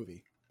favorite B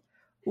movie?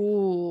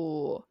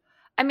 Ooh.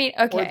 I mean,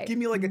 okay. Or give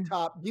me like a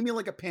top. Give me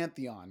like a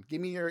pantheon.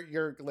 Give me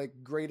your like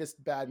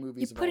greatest bad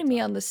movies. You're putting me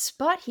on the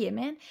spot here,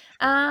 man.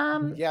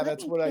 Yeah,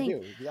 that's what I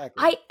do.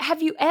 Exactly.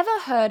 Have you ever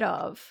heard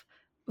of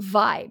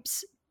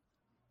Vibes?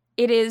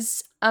 It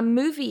is a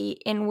movie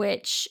in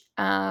which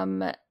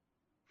Cyndi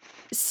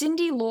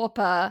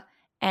Lauper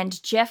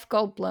and Jeff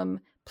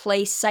Goldblum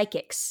play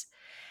psychics,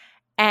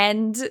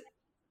 and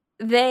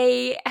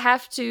they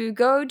have to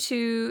go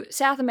to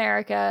South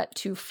America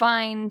to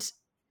find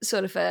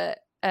sort of a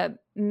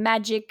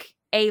magic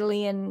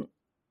alien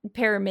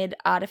pyramid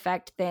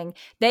artifact thing.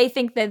 They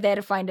think they're there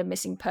to find a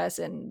missing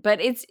person, but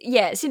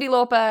Cyndi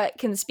Lauper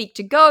can speak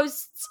to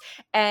ghosts,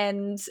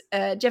 and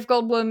Jeff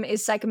Goldblum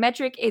is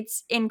psychometric.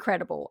 It's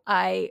incredible.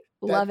 I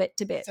love it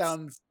to bits.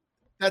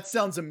 That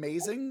sounds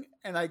amazing,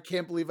 and I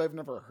can't believe I've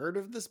never heard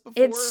of this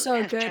before. It's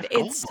so good.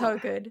 It's so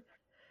good.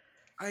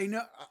 I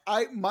know.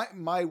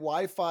 My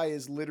Wi-Fi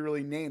is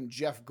literally named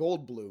Jeff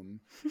Goldblum.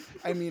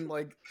 I mean,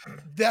 like,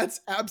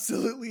 that's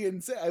absolutely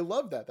insane. I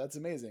love that. That's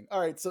amazing.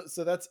 All right,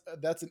 so that's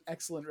an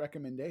excellent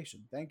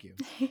recommendation. Thank you.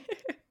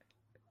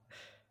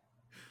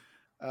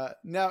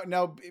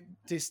 Now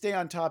to stay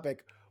on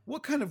topic,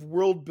 what kind of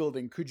world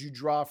building could you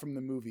draw from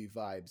the movie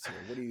vibes here?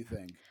 What do you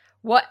think?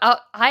 What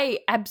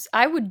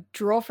I would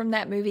draw from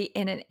that movie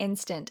in an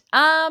instant.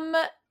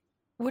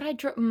 Would I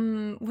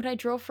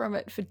draw from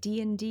it for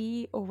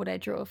D&D, or would I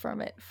draw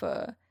from it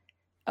for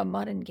a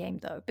modern game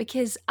though?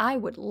 Because I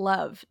would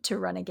love to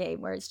run a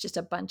game where it's just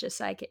a bunch of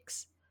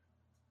psychics.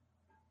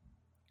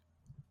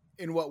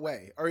 In what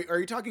way? Are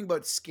you talking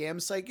about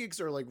scam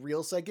psychics or like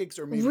real psychics,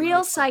 or maybe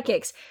real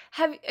psychics?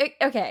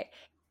 Okay.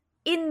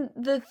 In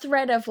the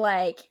thread of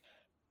like,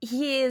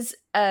 here's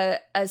a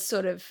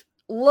sort of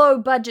low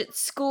budget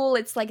school,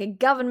 it's like a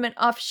government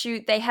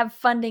offshoot, they have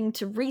funding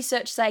to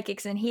research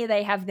psychics, and here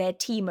they have their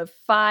team of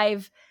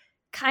 5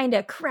 kind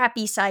of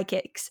crappy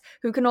psychics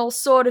who can all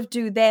sort of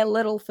do their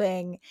little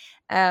thing,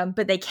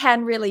 but they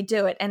can really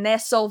do it, and they're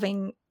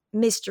solving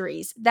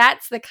mysteries.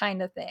 That's the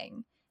kind of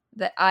thing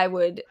that I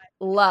would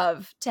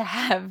love to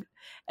have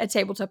a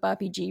tabletop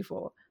RPG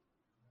for.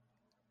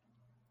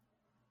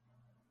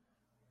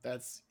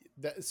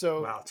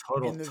 So wow,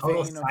 in the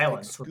total vein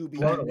silence. of like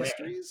Scooby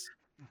Mysteries.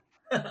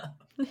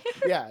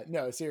 Yeah,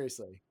 no,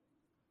 seriously.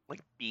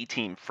 Like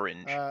B-Team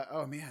Fringe.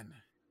 Oh man.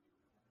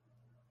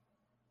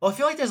 Well, I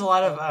feel like there's a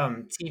lot of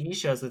TV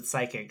shows with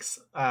psychics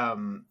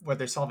where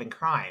they're solving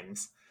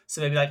crimes.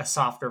 So maybe like a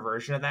softer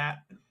version of that.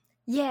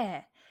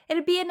 Yeah.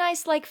 It'd be a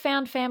nice, like,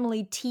 found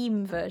family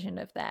team version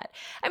of that.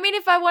 I mean,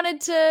 if I wanted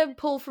to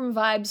pull from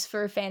vibes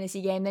for a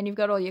fantasy game, then you've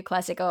got all your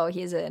classic, oh,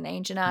 here's an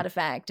ancient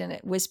artifact, and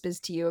it whispers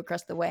to you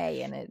across the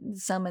way, and it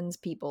summons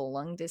people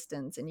long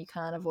distance, and you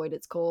can't avoid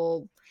its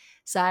call,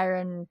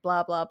 siren,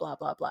 blah, blah, blah,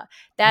 blah, blah.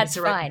 That's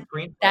fine.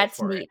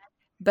 That's neat.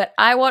 But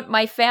I want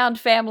my found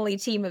family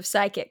team of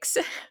psychics.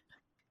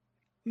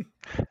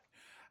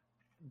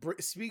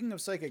 Speaking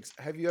of psychics,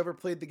 have you ever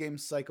played the game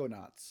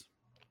Psychonauts?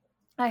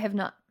 I have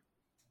not.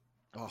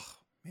 Oh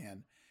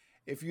man,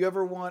 if you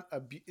ever want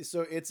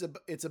so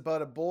it's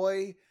about a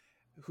boy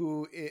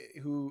who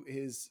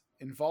is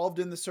involved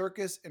in the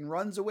circus and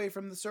runs away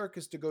from the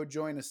circus to go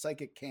join a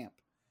psychic camp.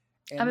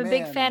 And I'm a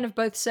big fan of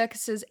both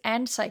circuses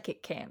and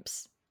psychic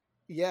camps.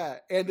 Yeah,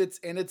 and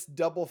it's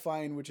Double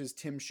Fine, which is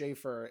Tim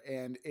Schafer,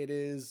 and it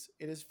is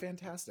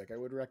fantastic. I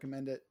would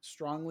recommend it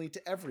strongly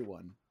to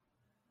everyone.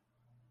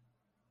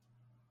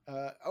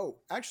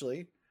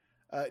 Actually,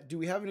 do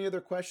we have any other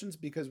questions?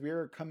 Because we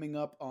are coming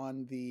up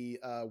on the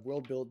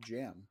World Build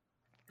Jam.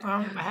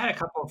 I had a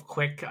couple of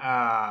quick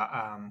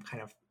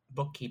kind of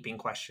bookkeeping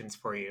questions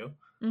for you.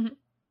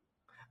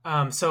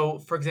 Mm-hmm. So,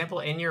 for example,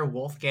 in your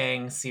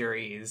Wolfgang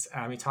series,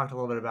 you talked a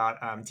little bit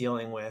about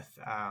dealing with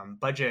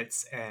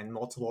budgets and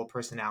multiple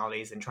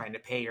personalities and trying to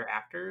pay your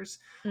actors.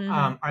 Mm-hmm.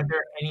 Are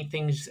there any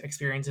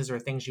experiences, or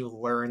things you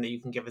learned that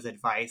you can give as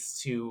advice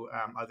to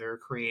other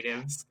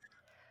creatives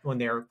when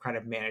they're kind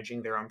of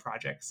managing their own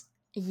projects?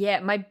 Yeah,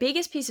 my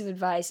biggest piece of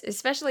advice,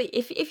 especially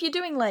if you're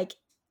doing like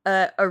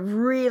a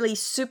really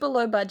super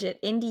low budget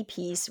indie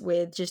piece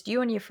with just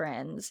you and your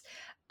friends,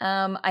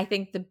 I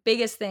think the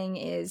biggest thing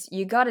is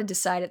you got to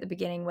decide at the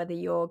beginning whether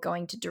you're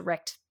going to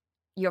direct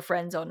your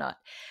friends or not.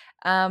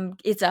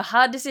 It's a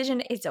hard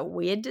decision. It's a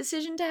weird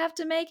decision to have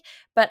to make,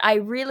 but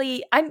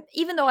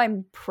even though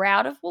I'm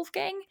proud of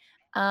Wolfgang,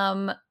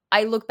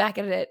 I look back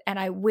at it and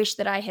I wish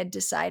that I had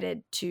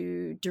decided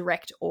to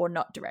direct or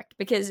not direct,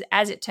 because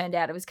as it turned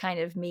out, it was kind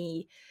of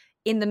me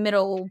in the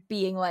middle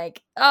being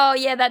like, oh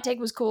yeah, that take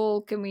was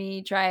cool. Can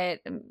we try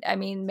it? I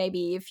mean,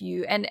 maybe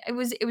and it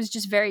was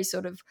just very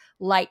sort of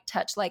light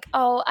touch, like,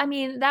 oh, I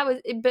mean,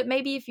 but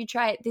maybe if you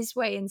try it this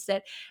way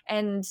instead,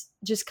 and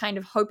just kind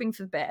of hoping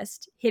for the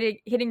best,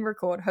 hitting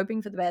record,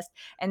 hoping for the best,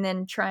 and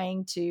then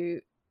trying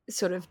to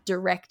sort of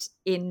direct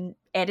in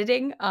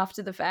editing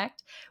after the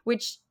fact,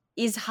 which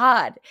is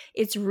hard.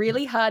 It's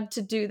really hard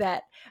to do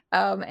that,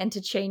 and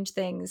to change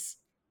things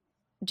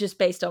just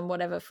based on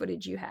whatever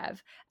footage you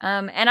have.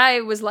 And I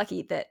was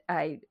lucky that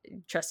I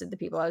trusted the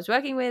people I was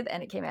working with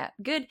and it came out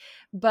good.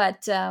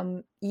 But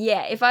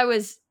yeah, if I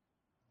was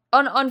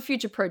on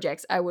future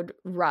projects, I would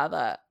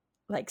rather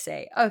like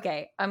say,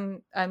 okay,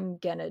 I'm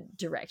gonna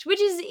direct,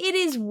 it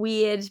is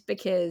weird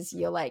because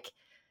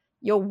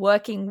you're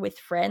working with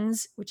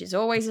friends, which is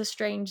always a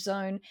strange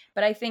zone.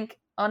 But I think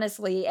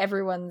honestly,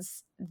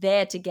 everyone's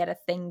there to get a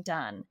thing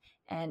done,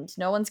 and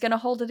no one's going to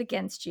hold it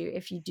against you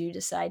if you do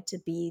decide to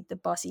be the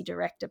bossy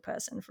director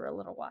person for a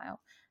little while.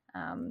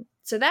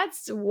 So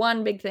that's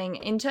one big thing.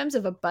 In terms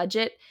of a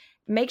budget,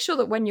 make sure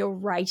that when you're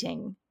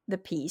writing the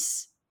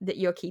piece that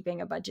you're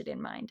keeping a budget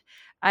in mind.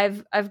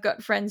 I've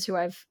got friends who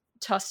I've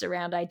tossed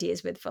around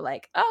ideas with for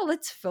like, oh,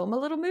 let's film a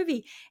little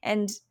movie,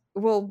 and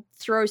we'll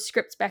throw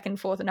scripts back and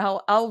forth, and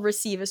I'll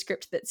receive a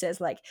script that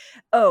says like,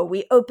 oh,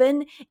 we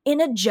open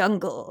in a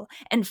jungle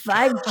and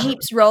 5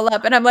 jeeps roll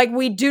up, and I'm like,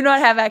 we do not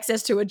have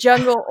access to a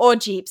jungle or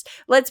jeeps.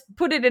 Let's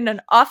put it in an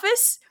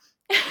office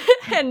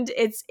and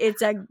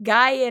it's a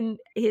guy in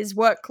his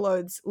work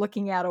clothes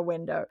looking out a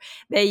window.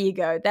 There you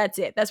go. That's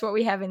it. That's what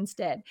we have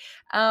instead.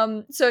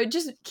 So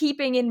just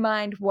keeping in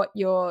mind what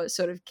your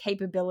sort of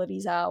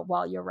capabilities are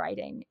while you're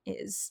writing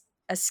is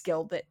a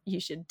skill that you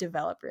should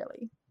develop,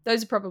 really.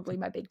 Those are probably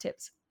my big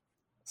tips.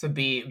 So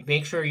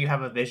make sure you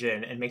have a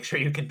vision and make sure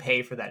you can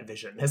pay for that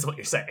vision, is what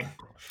you're saying.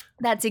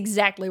 That's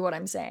exactly what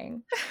I'm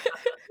saying.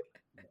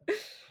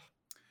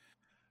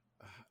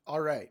 All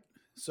right.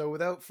 So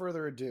without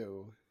further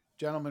ado,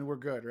 gentlemen, we're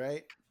good,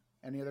 right?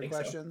 Any other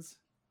questions? So.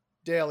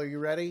 Dale, are you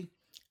ready?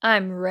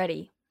 I'm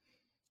ready.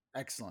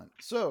 Excellent.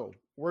 So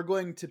we're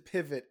going to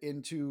pivot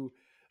into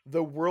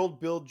the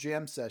World Build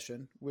Jam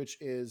session, which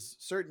is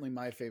certainly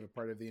my favorite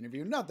part of the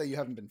interview. Not that you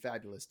haven't been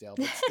fabulous, Dale,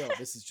 but still,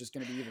 this is just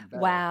going to be even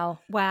better. Wow.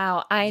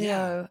 I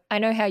know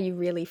how you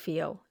really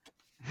feel.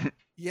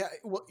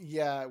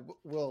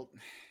 Well,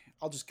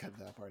 I'll just cut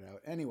that part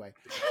out. Anyway,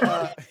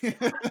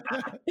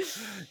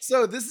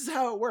 so this is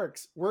how it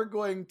works. We're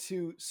going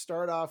to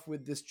start off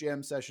with this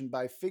jam session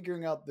by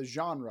figuring out the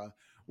genre.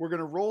 We're going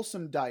to roll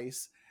some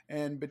dice,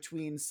 and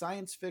between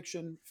science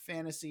fiction,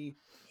 fantasy,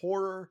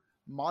 horror,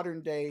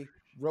 modern day,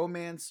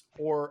 romance,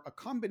 or a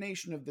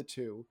combination of the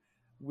two,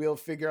 we'll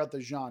figure out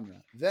the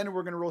genre. Then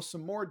we're going to roll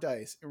some more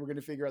dice, and we're going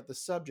to figure out the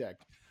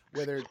subject,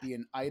 whether it be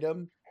an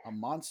item, a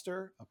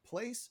monster, a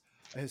place,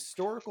 a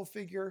historical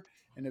figure,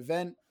 an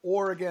event,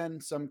 or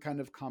again, some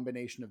kind of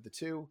combination of the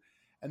two.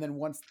 And then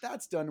once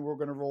that's done, we're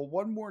going to roll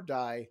one more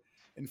die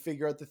and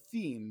figure out the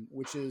theme,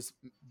 which is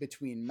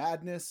between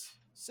madness,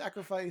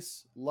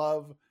 sacrifice,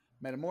 love,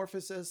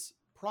 metamorphosis,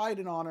 pride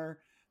and honor,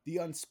 the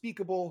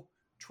unspeakable,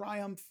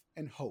 triumph,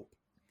 and hope.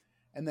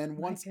 And then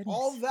once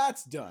all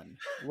that's done,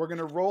 we're going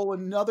to roll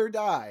another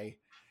die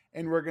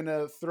and we're going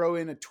to throw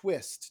in a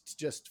twist to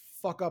just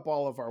fuck up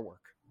all of our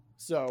work.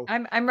 So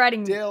I'm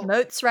writing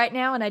notes right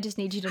now, and I just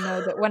need you to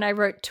know that when I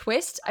wrote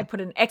twist, I put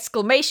an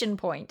exclamation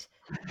point.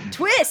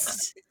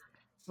 Twist!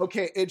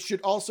 Okay, it should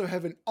also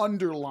have an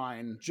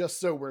underline, just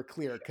so we're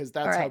clear, because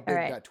that's how big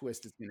that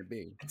twist is going to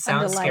be. It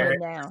sounds scary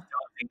now. Don't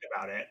think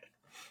about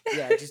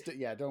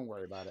it. Don't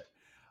worry about it.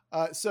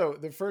 So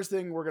the first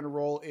thing we're going to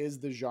roll is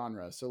the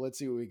genre. So let's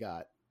see what we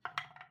got.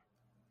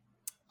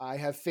 I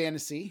have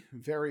fantasy,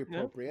 very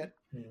appropriate.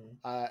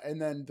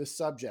 And then the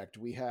subject,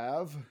 we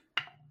have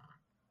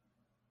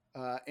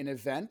an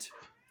event,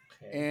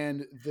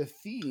 and the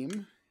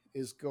theme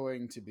is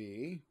going to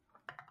be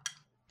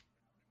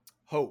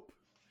hope.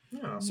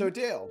 So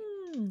Dale,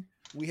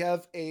 we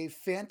have a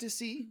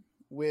fantasy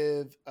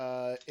with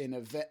a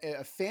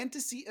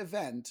fantasy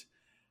event,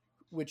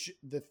 which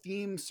the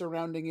theme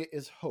surrounding it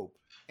is hope.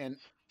 And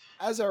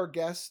as our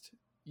guest,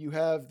 you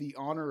have the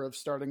honor of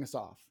starting us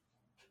off.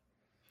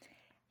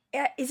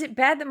 Is it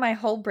bad that my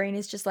whole brain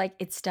is just like,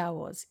 it's Star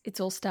Wars? It's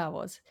all Star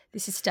Wars.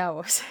 This is Star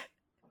Wars.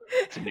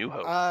 It's a New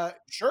Hope.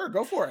 Sure,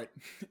 go for it.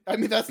 I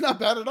mean, that's not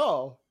bad at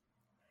all.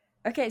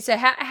 Okay, so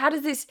how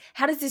does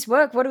this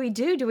work? What do?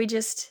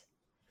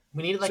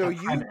 We need a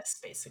premise,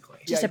 basically.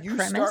 Just a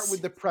premise? Start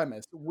with the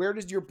premise. Where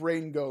does your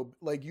brain go?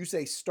 Like you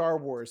say Star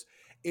Wars.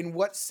 In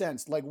what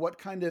sense? Like what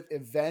kind of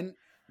event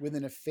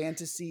within a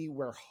fantasy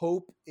where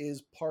hope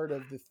is part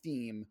of the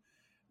theme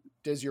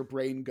does your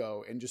brain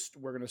go? And just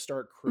we're going to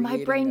start creating.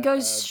 My brain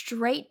goes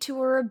straight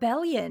to a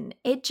rebellion.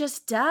 It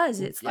just does.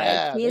 It's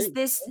like, here's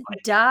this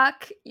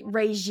dark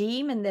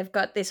regime and they've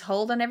got this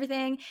hold on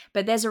everything,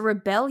 but there's a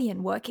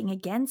rebellion working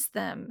against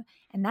them.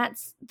 And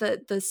that's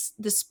the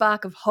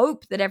spark of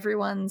hope that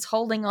everyone's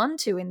holding on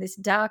to in this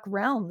dark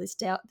realm, this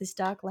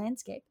dark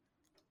landscape.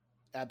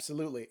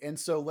 Absolutely. And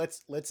so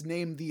let's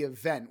name the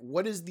event.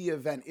 What is the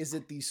event? Is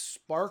it the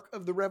spark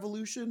of the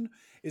revolution?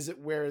 Is it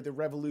where the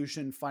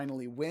revolution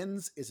finally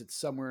wins? Is it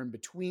somewhere in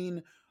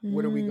between?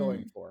 What are we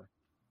going for?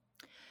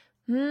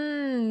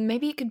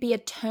 Maybe it could be a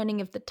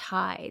turning of the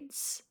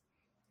tides.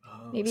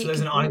 Maybe so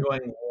there's an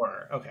ongoing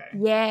war. Okay.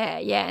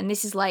 Yeah. And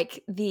this is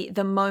like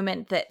the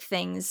moment that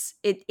things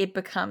it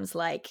becomes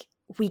like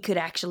we could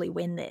actually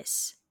win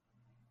this.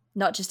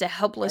 Not just a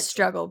helpless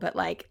struggle, but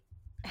like,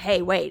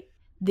 hey, wait,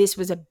 this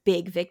was a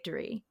big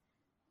victory.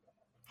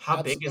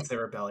 How big is the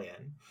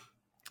rebellion?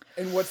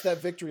 And what's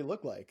that victory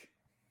look like?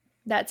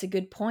 That's a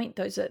good point.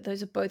 Those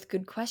are both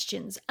good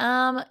questions.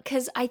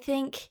 Because I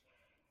think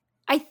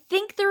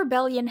the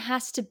rebellion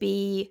has to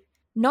be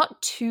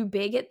not too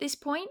big at this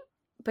point,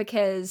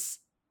 because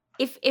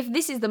if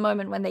this is the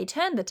moment when they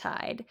turn the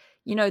tide,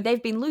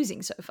 they've been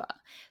losing so far.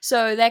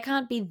 So there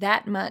can't be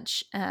that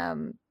much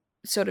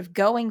sort of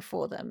going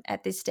for them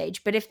at this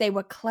stage. But if they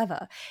were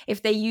clever,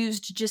 if they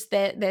used just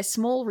their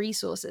small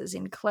resources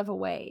in clever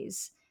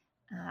ways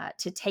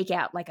to take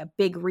out like a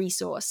big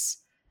resource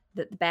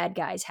that the bad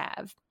guys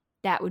have,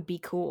 that would be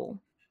cool.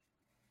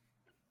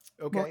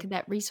 Okay. What could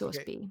that resource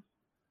be?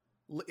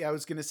 I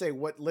was going to say,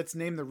 let's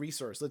name the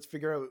resource. Let's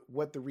figure out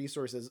what the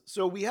resource is.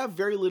 So we have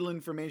very little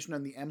information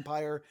on the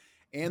Empire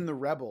and the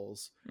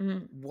rebels.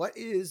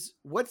 Mm-hmm.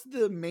 What's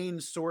the main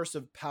source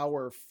of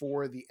power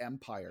for the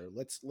Empire?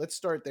 Let's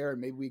start there,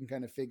 and maybe we can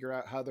kind of figure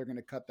out how they're going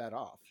to cut that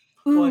off.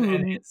 Well, and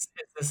Ooh, is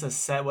this a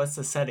set? What's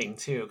the setting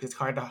too? Because it's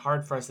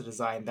hard for us to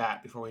design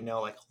that before we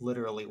know like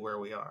literally where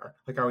we are.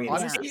 Like, are we in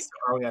Honestly, space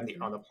or are we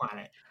on the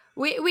planet?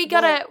 we well,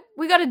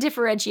 gotta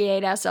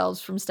differentiate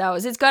ourselves from Star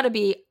Wars. It's got to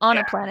be on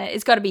a Yeah. planet.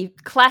 It's got to be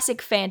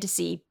classic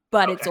fantasy,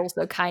 but it's Okay.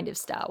 also kind of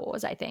Star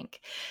Wars, I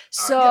think.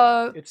 All right.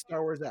 yeah, So it's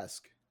Star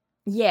Wars-esque.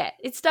 yeah,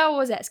 it's Star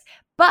Wars-esque.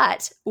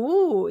 But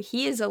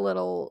here's a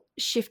little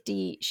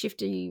shifteroo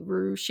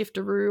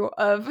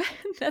of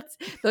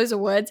those are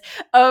words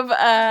of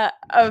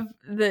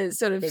the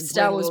sort of Been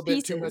Star playing a Wars little bit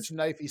pieces. too much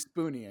knifey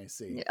spoony, I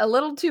see. A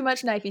little too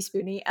much knifey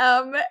spoony.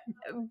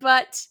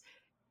 But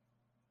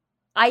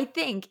I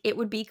think it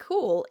would be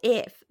cool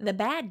if the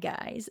bad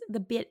guys, the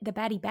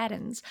baddie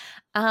baddens,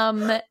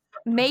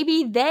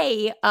 maybe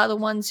they are the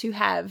ones who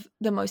have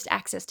the most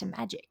access to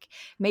magic.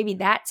 Maybe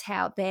that's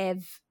how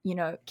they've,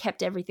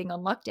 kept everything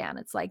on lockdown.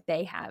 It's like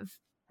they have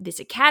this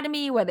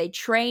academy where they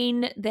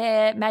train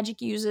their magic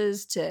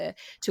users to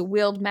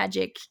wield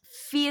magic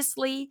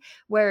fiercely,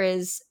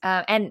 whereas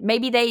and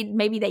maybe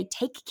they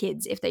take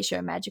kids if they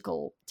show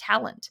magical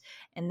talent,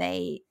 and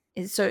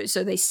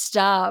so they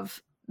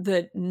starve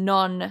the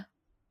non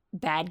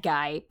bad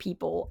guy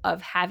people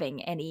of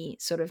having any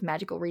sort of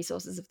magical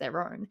resources of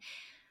their own.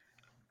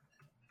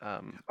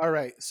 All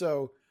right,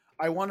 so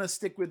I want to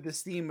stick with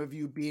this theme of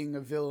you being a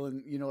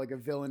villain, like a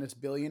villainous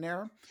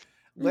billionaire.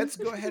 Let's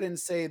go ahead and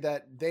say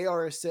that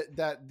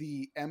that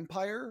the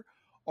Empire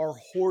are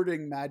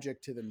hoarding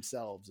magic to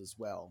themselves as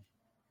well.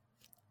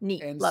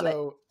 Neat. And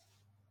Love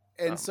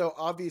it. so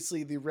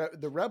obviously the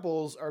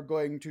rebels are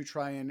going to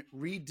try and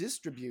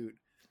redistribute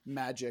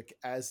magic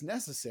as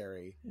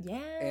necessary.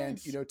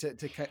 Yes.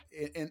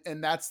 And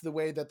and that's the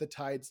way that the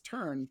tides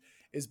turn,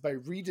 is by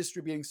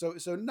redistributing.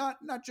 So not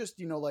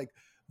just like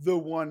the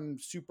one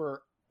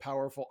super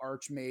powerful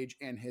archmage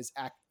and his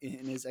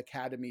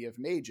academy of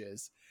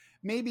mages.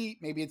 Maybe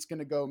it's going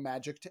to go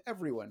magic to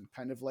everyone,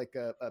 kind of like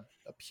a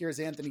Piers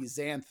Anthony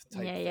Xanth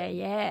type thing.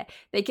 Yeah.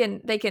 They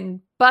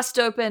can bust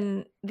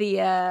open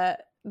the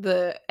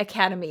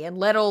academy and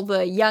let all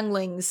the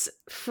younglings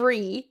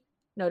free.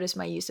 Notice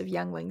my use of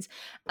younglings.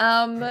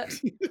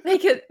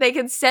 They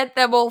can set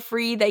them all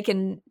free. They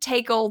can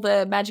take all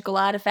the magical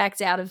artifacts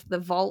out of the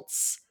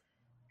vaults,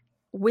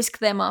 whisk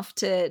them off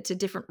to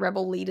different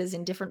rebel leaders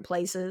in different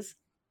places.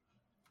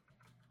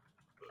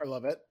 I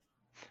love it.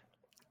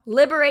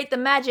 Liberate the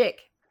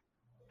magic.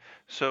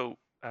 So,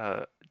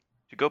 to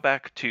go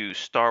back to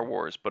Star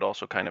Wars, but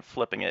also kind of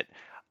flipping it,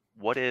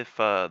 what if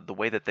the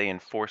way that they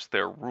enforce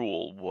their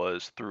rule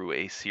was through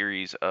a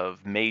series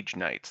of mage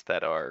knights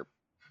that are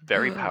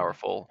very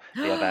powerful,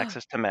 they have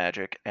access to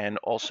magic, and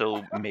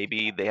also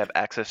maybe they have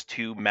access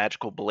to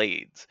magical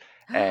blades,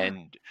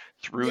 and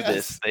through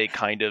this they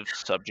kind of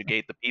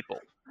subjugate the people?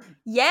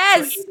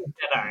 Yes. So evil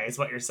Jedi is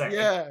what you're saying.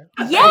 Yeah.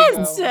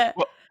 Yes.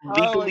 Well,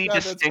 legally God,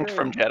 that's distinct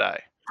from great. Jedi.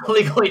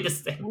 Legally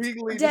distinct.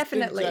 Legally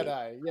Definitely. distinct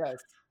Jedi. Yes.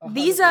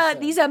 100%.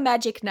 These are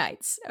magic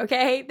knights,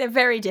 okay? They're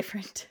very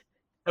different.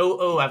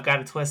 Oh, I've got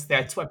a twist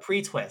there. A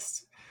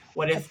pre-twist.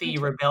 What if the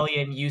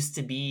rebellion used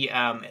to be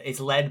is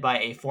led by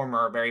a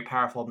former very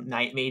powerful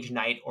mage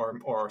knight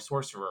or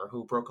sorcerer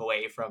who broke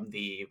away from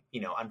the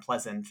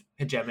unpleasant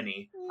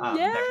hegemony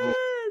that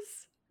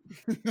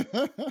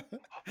ruled?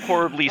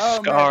 Horribly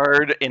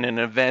scarred in an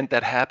event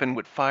that happened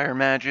with fire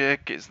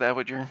magic. Is that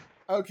what you're...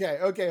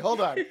 Okay, hold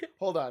on.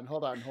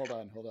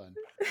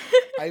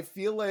 I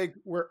feel like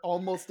we're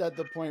almost at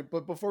the point,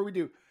 but before we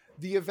do,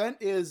 the event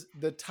is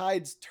the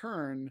tides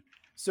turn.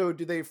 So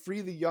do they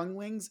free the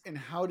younglings, and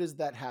how does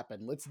that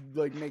happen? Let's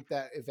make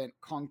that event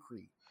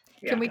concrete.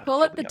 Can we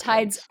call it the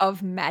Tides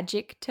of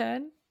Magic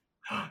turn?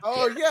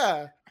 Oh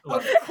yeah.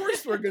 Of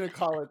course we're going to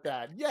call it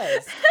that.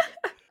 Yes.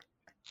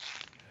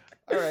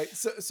 All right.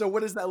 So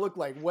what does that look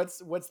like?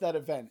 What's that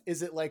event?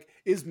 Is it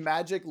is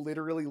magic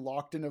literally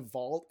locked in a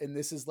vault and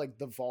this is like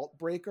the vault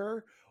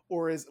breaker,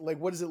 or is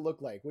what does it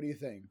look like? What do you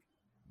think?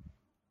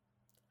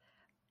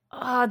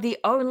 The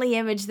only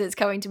image that's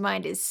coming to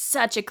mind is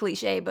such a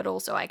cliche, but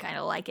also I kind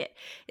of like it,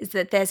 is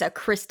that there's a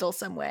crystal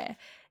somewhere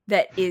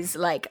that is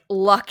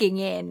locking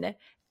in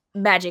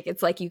magic.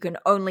 It's like you can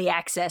only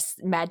access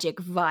magic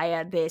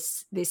via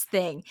this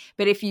thing,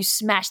 but if you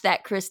smash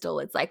that crystal,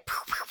 it's like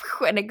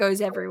and it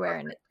goes everywhere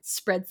and it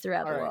spreads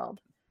throughout the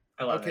world.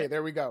 I love it.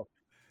 There we go.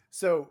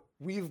 So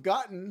we've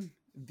gotten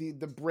the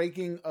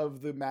breaking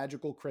of the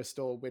magical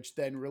crystal, which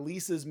then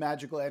releases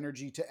magical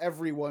energy to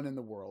everyone in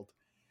the world.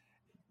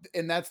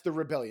 And that's the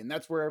rebellion.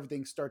 That's where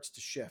everything starts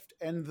to shift.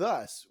 And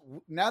thus,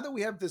 now that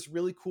we have this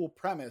really cool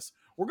premise,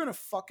 we're going to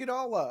fuck it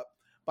all up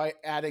by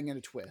adding in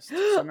a twist.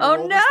 So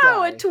oh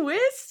no, a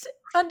twist?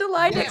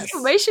 Underline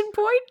exclamation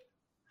point?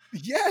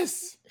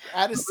 Yes.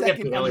 Add a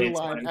second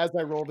underline as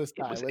I roll this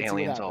die. It was Let's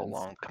aliens see what all happens.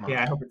 along. Come on.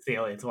 Yeah, I hope it's the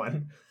aliens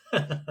one.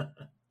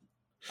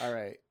 All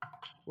right.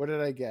 What did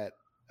I get?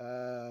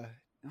 No,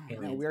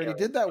 Aliens, we already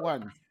did that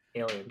one.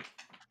 Aliens.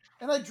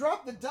 And I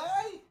dropped the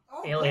die?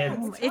 Oh,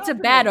 Aliens. God, It's a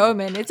bad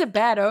omen. It's a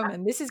bad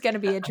omen. This is going to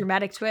be a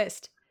dramatic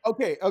twist.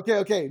 Okay.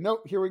 No,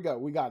 here we go.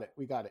 We got it.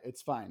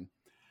 It's fine.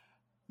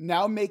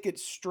 Now make it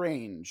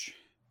strange.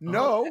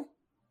 No,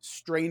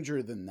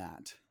 stranger than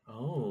that.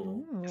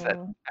 Oh. Is that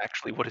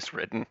actually what is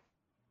written?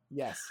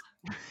 Yes.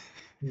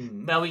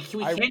 Well, we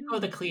can't go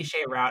the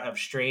cliche route of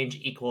strange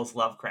equals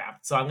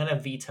Lovecraft, so I'm going to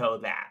veto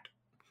that.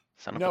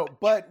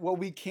 But what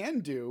we can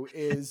do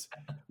is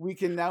we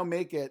can now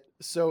make it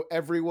so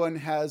everyone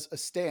has a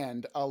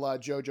stand a la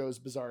JoJo's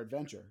Bizarre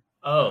Adventure.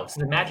 Oh, so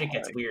the magic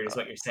gets weird is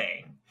what you're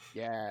saying.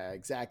 Yeah,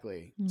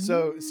 exactly.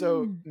 So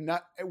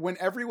not when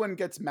everyone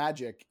gets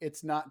magic,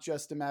 it's not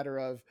just a matter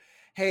of,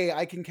 hey,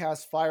 I can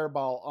cast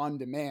Fireball on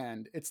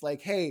demand. It's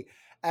like, hey,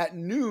 at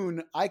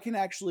noon, I can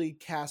actually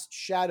cast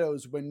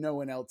shadows when no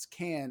one else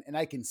can, and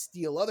I can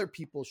steal other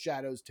people's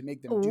shadows to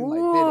make them do my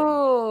bidding.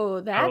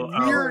 Oh, that's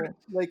weird,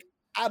 like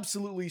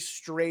absolutely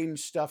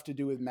strange stuff to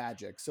do with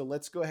magic. So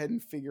let's go ahead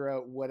and figure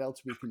out what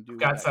else we can do.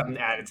 Got something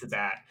added to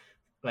that.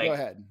 Like, go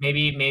ahead.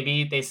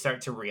 Maybe they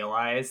start to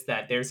realize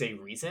that there's a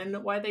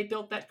reason why they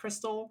built that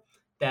crystal,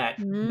 that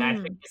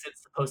magic isn't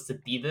supposed to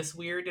be this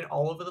weird and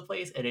all over the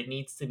place, and it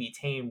needs to be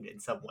tamed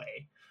in some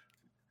way.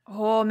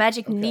 Oh,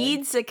 magic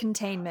needs a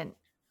containment.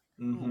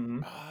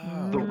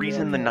 The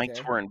reason the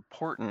knights were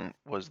important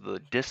was the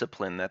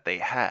discipline that they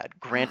had.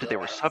 Granted, they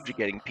were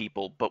subjugating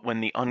people, but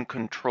when the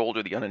uncontrolled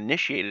or the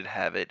uninitiated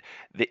have it,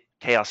 the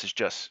chaos is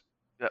just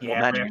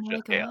magic is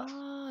just chaos.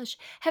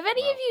 Have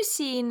any of you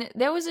seen,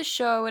 there was a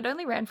show, it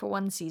only ran for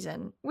one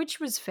season, which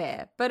was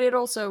fair, but it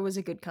also was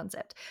a good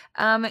concept.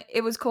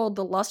 It was called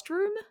The Lost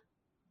Room.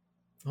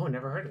 Oh,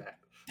 never heard of that.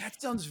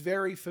 That sounds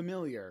very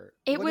familiar.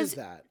 What is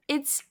that?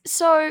 It's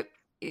so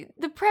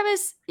the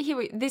premise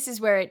here, this is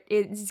where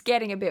it's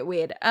getting a bit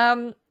weird.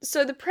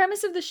 So the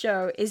premise of the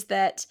show is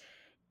that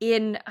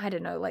in, I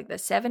don't know, like the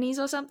 70s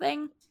or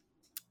something,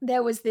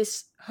 there was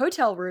this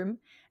hotel room.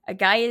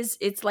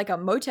 It's like a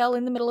motel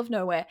in the middle of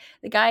nowhere.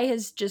 The guy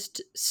has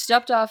just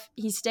stopped off.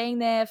 He's staying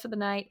there for the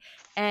night,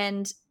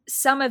 and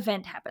some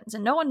event happens,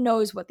 and no one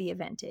knows what the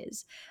event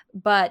is.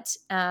 But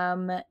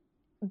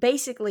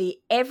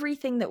basically,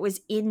 everything that was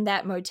in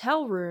that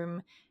motel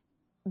room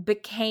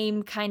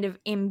became kind of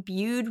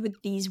imbued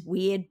with these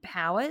weird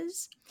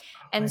powers.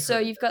 And so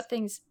you've got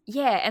things,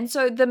 and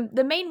so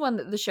the main one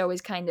that the show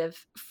is kind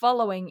of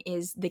following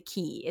is the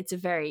key. It's a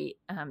very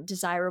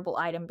desirable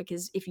item,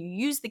 because if you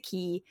use the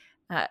key,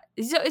 so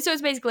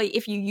it's basically,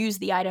 if you use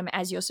the item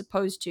as you're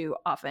supposed to,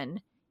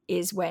 often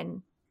is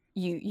when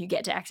you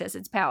get to access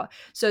its power.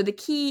 So the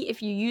key,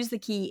 if you use the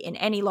key in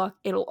any lock,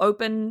 it'll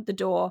open the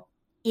door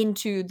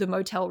into the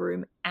motel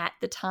room at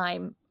the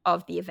time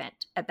of the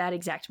event, at that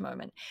exact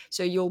moment.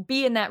 So you'll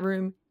be in that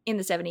room in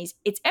the 70s.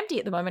 It's empty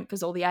at the moment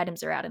because all the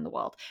items are out in the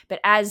world. But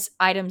as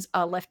items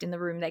are left in the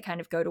room, they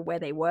kind of go to where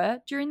they were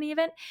during the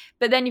event.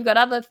 But then you've got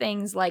other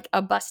things like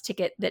a bus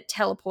ticket that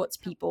teleports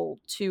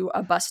people to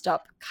a bus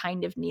stop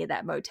kind of near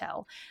that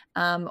motel.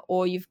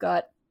 Or you've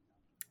got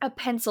a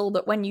pencil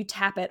that when you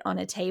tap it on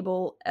a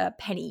table, a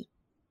penny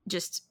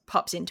just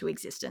pops into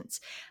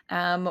existence.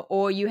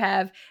 Or you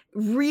have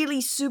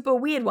really super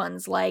weird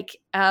ones like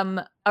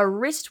a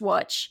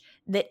wristwatch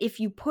that if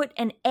you put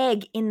an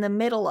egg in the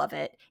middle of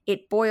it,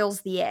 it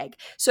boils the egg.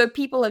 So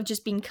people have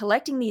just been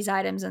collecting these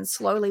items and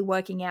slowly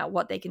working out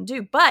what they can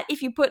do. But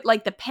if you put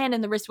like the pen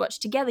and the wristwatch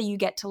together, you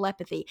get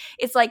telepathy.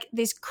 It's like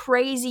this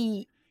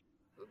crazy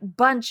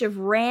bunch of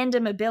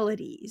random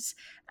abilities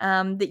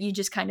that you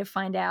just kind of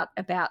find out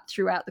about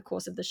throughout the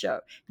course of the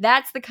show.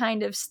 That's the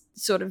kind of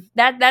sort of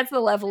that's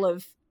the level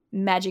of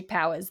magic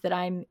powers that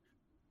I'm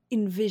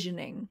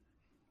envisioning.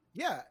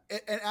 Yeah,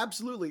 and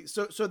absolutely.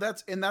 So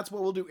that's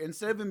what we'll do.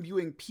 Instead of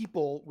imbuing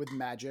people with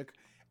magic,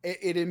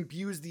 it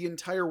imbues the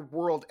entire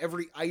world.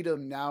 Every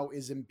item now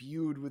is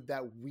imbued with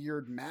that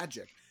weird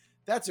magic.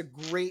 That's a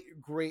great,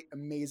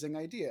 amazing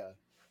idea.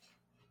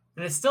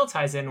 And it still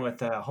ties in with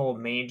the whole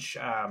mage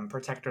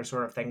protector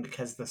sort of thing,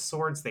 because the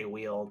swords they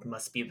wield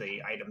must be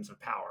the items of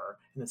power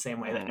in the same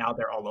way that now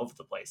they're all over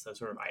the place, those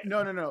sort of items.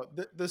 No.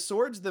 The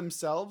swords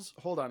themselves,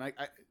 hold on.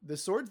 The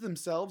swords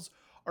themselves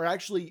are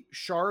actually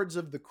shards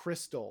of the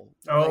crystal.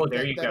 Oh,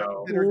 there you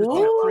go. That are just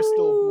like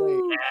crystal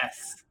blade.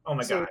 Yes. Oh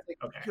my God.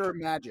 Okay. Pure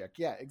magic.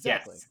 Yeah,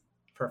 exactly. Yes.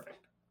 Perfect.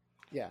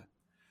 Yeah.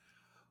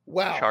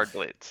 Wow. Shard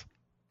blades.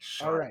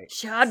 All right.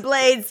 Shard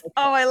blades.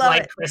 Oh, I love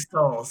it.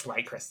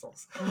 Light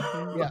crystals.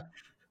 Yeah.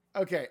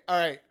 Okay. All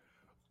right.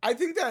 I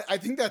think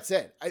that's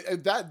it.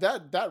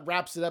 That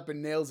wraps it up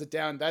and nails it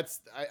down.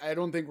 I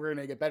don't think we're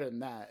gonna get better than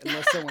that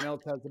unless someone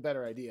else has a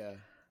better idea.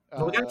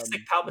 Well, we got to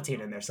stick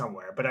Palpatine in there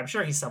somewhere, but I'm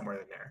sure he's somewhere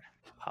in there.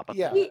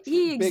 Yeah,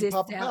 he Big exists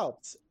Papa now.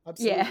 Palps.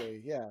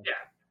 Absolutely. Yeah.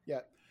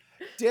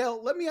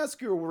 Dale, let me ask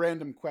you a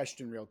random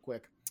question real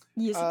quick.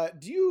 Yes.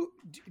 Do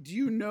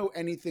you know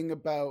anything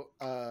about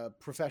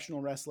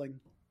professional wrestling?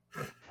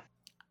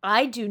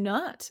 I do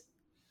not.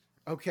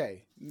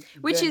 Okay.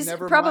 Which is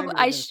probably,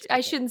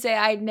 I shouldn't say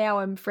I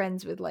now am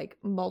friends with like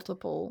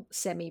multiple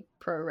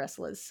semi-pro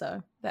wrestlers,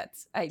 so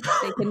they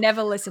can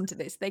never listen to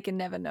this. They can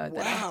never know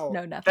that I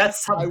know nothing.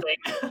 That's something.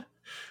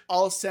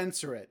 I'll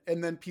censor it,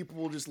 and then people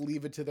will just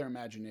leave it to their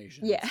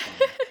imagination. Yeah.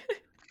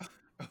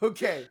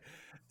 Okay.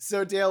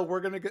 So Dale,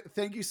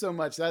 thank you so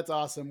much. That's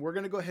awesome. We're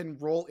going to go ahead and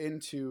roll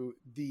into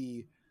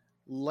the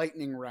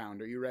lightning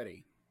round. Are you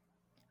ready?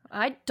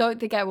 I don't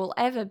think I will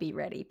ever be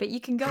ready, but you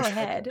can go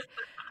ahead.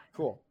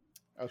 Cool.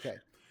 Okay.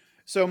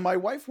 So my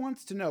wife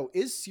wants to know,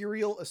 is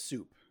cereal a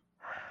soup?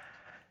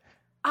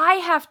 I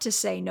have to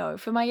say no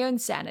for my own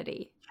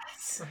sanity.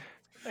 Yes.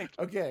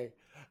 Okay.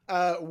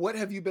 What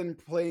have you been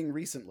playing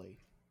recently?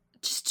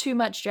 Just too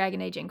much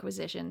Dragon Age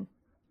Inquisition.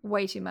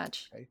 Way too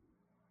much. Okay.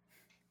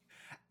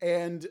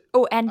 And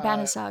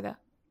Banner Saga.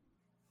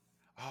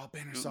 Oh,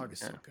 Banner Saga is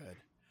so good.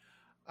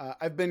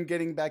 I've been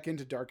getting back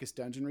into Darkest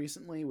Dungeon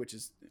recently, which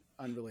is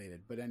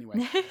unrelated, but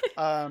anyway.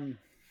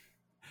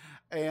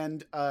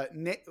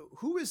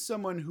 Who is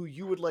someone who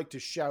you would like to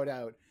shout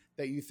out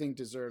that you think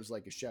deserves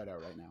like a shout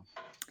out right now?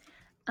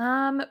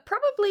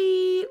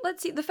 Probably,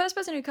 let's see. The first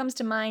person who comes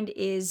to mind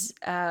is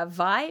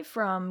Vi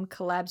from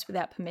Collabs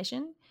Without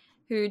Permission,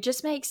 who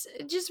just makes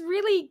just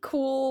really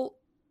cool,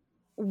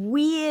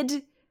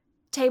 weird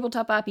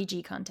tabletop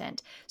RPG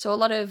content. So a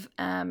lot of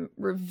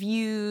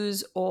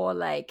reviews or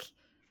like,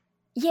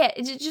 yeah,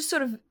 it's just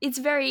sort of, it's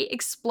very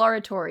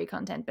exploratory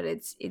content, but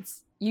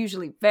it's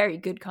usually very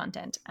good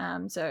content.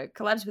 So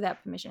Collabs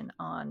Without Permission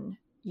on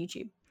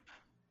YouTube.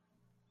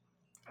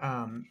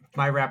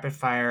 My rapid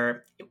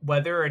fire,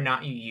 whether or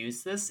not you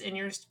use this in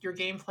your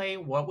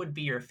gameplay, what would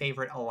be your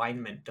favorite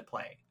alignment to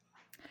play?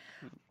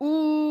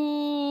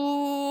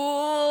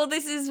 Ooh,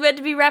 this is meant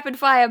to be rapid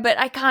fire, but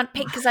I can't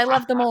pick because I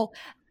love them all.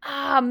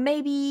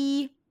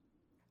 Maybe,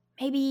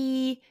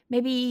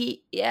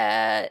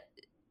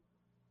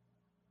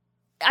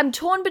 I'm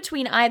torn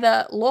between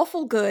either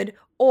lawful good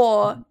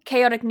or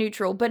chaotic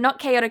neutral, but not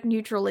chaotic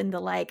neutral in the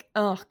like,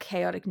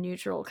 chaotic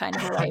neutral kind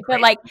of way, but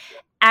like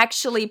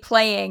actually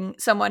playing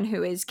someone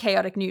who is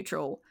chaotic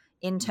neutral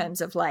in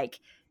terms of like,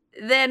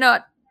 they're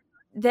not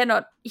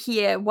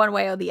here one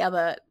way or the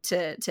other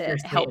to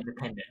help.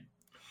 Independent.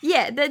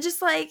 Yeah, they're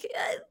just like,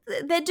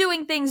 they're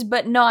doing things,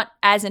 but not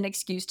as an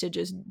excuse to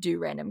just do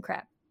random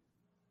crap.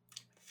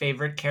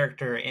 Favorite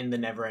character in the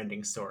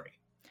Neverending Story?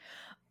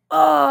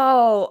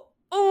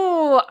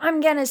 I'm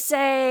gonna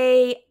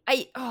say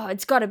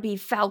it's gotta be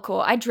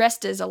Falcor. I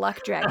dressed as a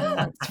luck dragon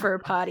once for a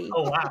party.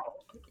 Oh wow.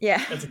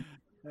 Yeah.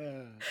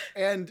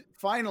 And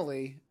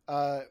finally,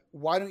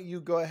 why don't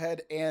you go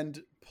ahead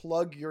and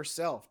plug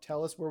yourself?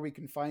 Tell us where we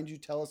can find you.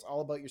 Tell us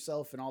all about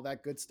yourself and all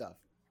that good stuff.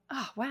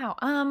 Oh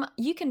wow.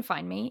 You can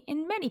find me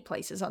in many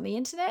places on the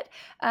internet.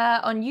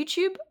 On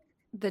YouTube,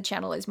 the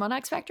channel is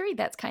Monarchs Factory.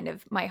 That's kind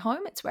of my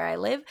home. It's where I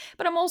live.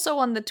 But I'm also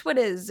on the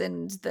Twitters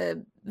and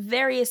the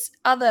various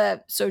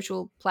other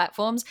social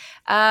platforms.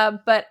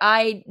 But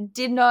I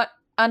did not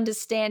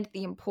understand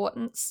the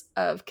importance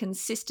of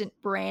consistent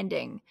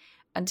branding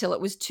until it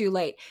was too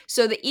late.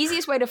 So the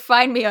easiest way to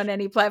find me on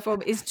any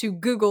platform is to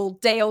Google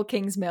Dale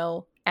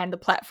Kingsmill and the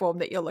platform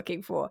that you're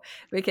looking for,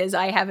 because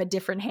I have a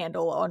different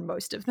handle on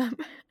most of them.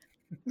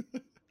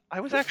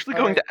 I was actually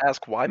going to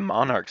ask why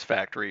Monarchs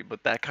Factory,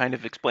 but that kind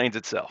of explains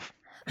itself.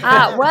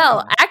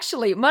 Well,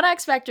 actually,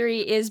 Monarchs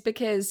Factory is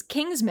because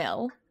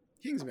Kingsmill,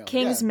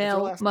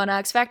 yeah,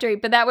 Monarchs Factory.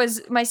 But that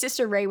was my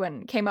sister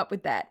Raywin came up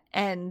with that,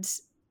 and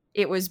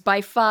it was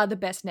by far the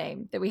best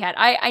name that we had.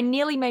 I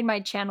nearly made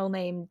my channel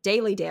name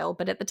Daily Dale,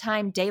 but at the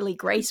time Daily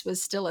Grace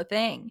was still a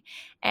thing,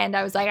 and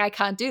I was like, I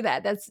can't do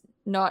that. That's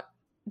not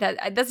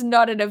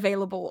an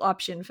available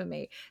option for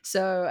me.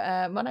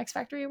 So Monarchs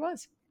Factory it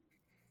was.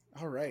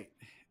 All right,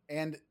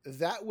 and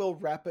that will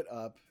wrap it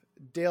up.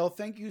 Dale,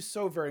 thank you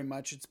so very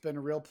much. It's been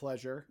a real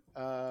pleasure.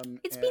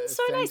 It's been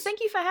so nice. Thank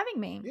you for having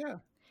me. Yeah.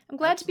 I'm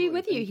glad to be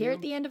with you here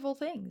at the end of all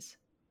things.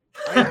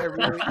 I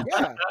really,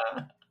 yeah.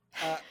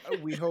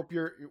 We hope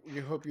you're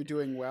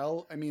doing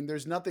well. I mean,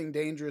 there's nothing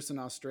dangerous in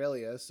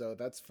Australia, so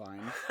that's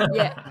fine.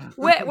 Yeah.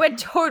 We're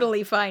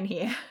totally fine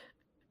here.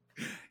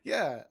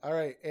 Yeah. All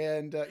right.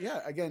 And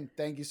again,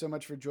 thank you so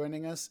much for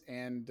joining us,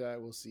 and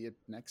we'll see you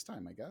next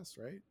time, I guess,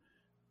 right?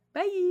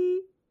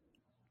 Bye.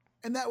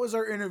 And that was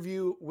our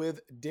interview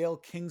with Dale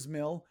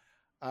Kingsmill.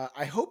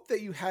 I hope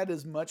that you had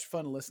as much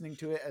fun listening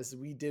to it as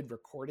we did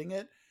recording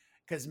it,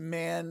 because,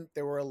 man,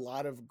 there were a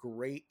lot of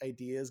great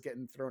ideas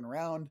getting thrown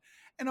around.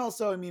 And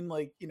also, I mean,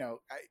 like,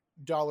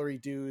 dollary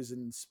dues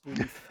and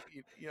spoof,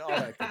 all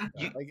that kind of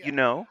stuff.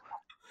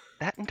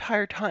 That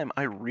entire time,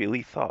 I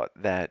really thought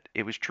that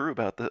it was true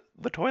about the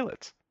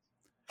toilets.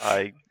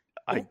 I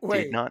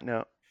did not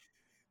know.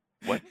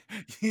 What?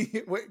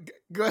 Wait,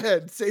 go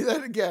ahead. Say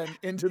that again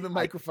into the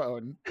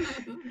microphone.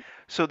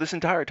 So this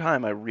entire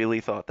time, I really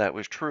thought that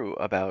was true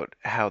about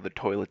how the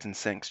toilets and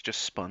sinks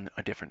just spun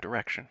a different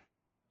direction.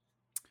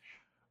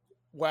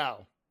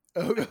 Wow.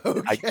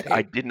 Okay.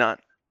 I did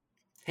not.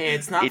 Hey,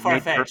 it's not It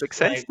far-fetched. made perfect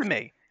sense to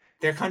me.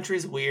 Their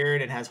country's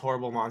weird and has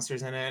horrible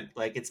monsters in it.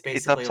 Like, it's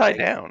basically It's upside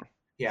down.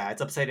 Yeah,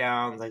 it's upside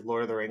down. Like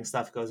Lord of the Rings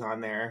stuff goes on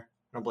there.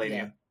 I don't blame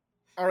you.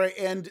 All right,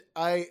 and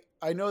I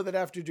know that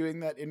after doing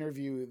that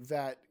interview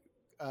that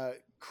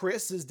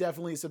Chris is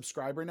definitely a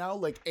subscriber now,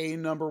 like a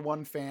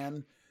 #1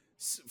 fan,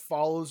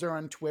 follows her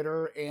on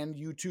Twitter and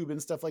YouTube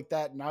and stuff like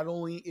that. Not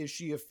only is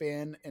she a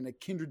fan and a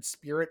kindred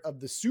spirit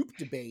of the soup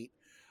debate,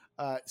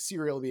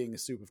 cereal being a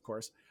soup, of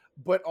course,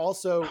 but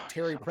also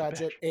Terry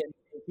Pratchett and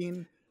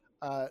making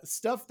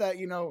stuff that,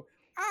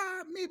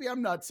 maybe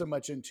I'm not so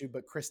much into,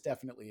 but Chris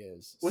definitely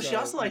is. Well, she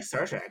also likes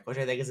Star Trek, which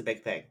I think is a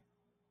big thing.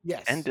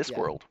 Yes, And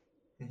Discworld.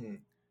 Mm-hmm.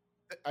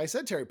 I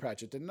said Terry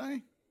Pratchett, didn't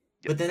I?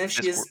 But then if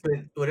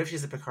Discworld. what if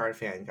she's a Picard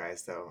fan,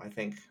 guys? Though I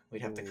think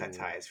we'd have to cut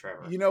ties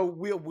forever. You know,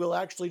 we'll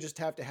actually just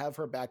have to have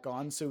her back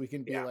on so we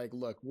can be Yeah. like,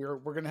 look, we're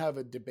gonna have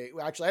a debate.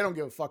 Actually, I don't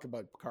give a fuck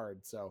about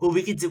Picard. So Well,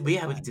 we could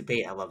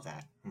debate. I love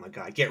that. Oh my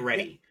god, get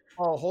ready.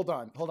 oh, hold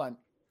on.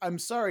 I'm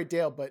sorry,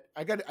 Dale, but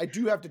I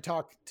do have to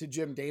talk to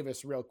Jim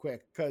Davis real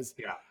quick because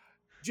Yeah.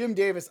 Jim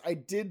Davis, I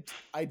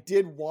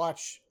did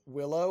watch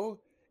Willow,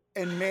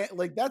 and man,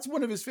 like that's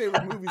one of his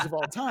favorite movies of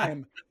all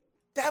time.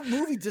 That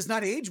movie does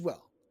not age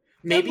well.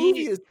 That movie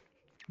Maybe is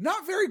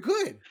not very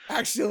good,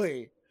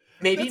 actually.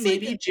 maybe That's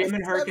like Jim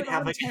and her 7 can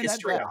have out like of a 10 at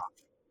history best. off.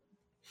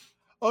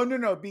 Oh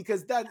no,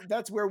 because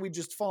that's where we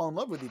just fall in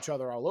love with each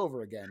other all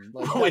over again.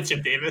 Like, With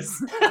Jim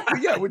Davis.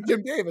 yeah, with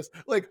Jim Davis.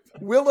 Like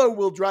Willow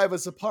will drive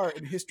us apart,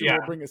 and history Yeah.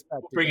 will bring us back.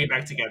 Bring it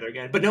back together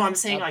again. But no, I'm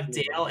saying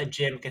Absolutely. like Dale and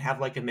Jim can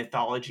have like a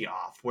mythology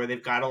off where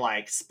they've got to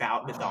like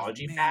spout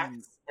mythology man.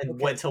 facts, and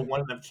Okay. until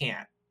one of them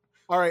can't.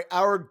 All right,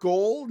 our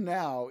goal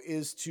now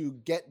is to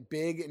get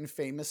big and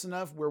famous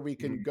enough where we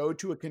can go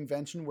to a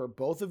convention where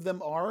both of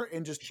them are,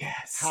 and just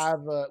Yes.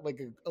 have a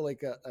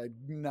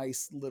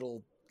nice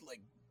little like.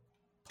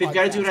 They've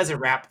got to do it podcast. as a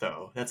rap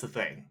though. That's the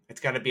thing.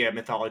 It's got to be a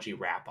mythology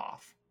rap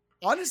off.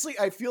 Honestly,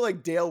 I feel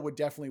like Dale would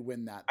definitely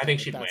win that. I think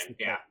though, if she'd that's win.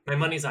 the Yeah. case. My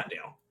money's on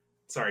Dale.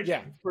 Sorry,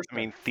 Yeah, Jim. for I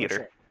mean, sure, for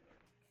theater.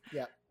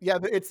 sure. Yeah,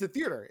 it's the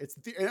theater. It's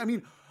the theater. I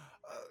mean,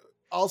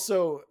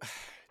 also,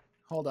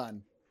 hold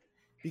on,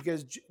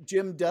 because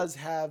Jim does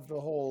have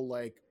the whole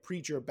like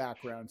preacher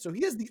background, so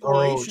he has the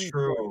Oh, oration.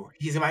 true.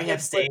 He might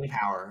have staying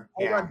power.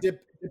 Hold Yeah. on,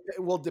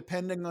 well,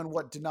 depending on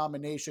what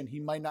denomination, he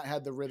might not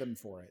have the rhythm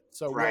for it.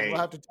 So Right.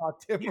 we'll have to talk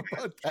to him Yeah,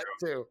 about that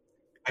too.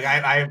 Like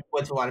I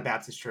went to a lot of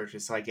Baptist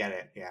churches, so I get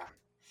it. Yeah.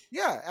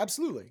 Yeah,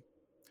 absolutely.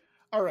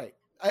 All right.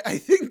 I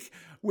think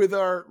with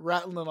our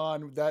rattling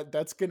on,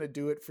 that's going to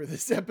do it for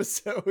this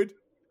episode.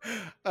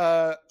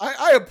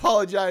 I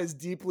apologize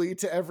deeply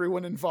to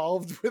everyone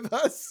involved with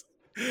us.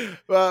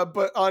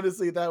 But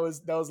honestly, that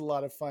was a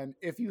lot of fun.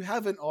 If you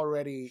haven't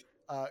already,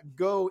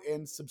 go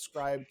and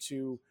subscribe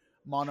to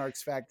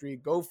Monarchs Factory.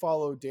 Go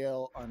follow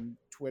Dale on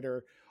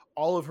Twitter.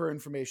 All of her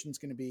information is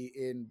going to be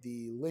in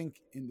the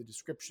link in the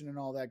description and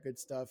all that good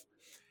stuff.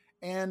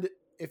 And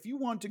if you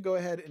want to go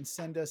ahead and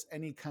send us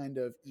any kind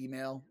of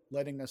email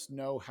letting us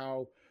know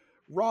how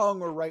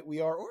wrong or right we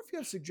are, or if you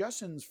have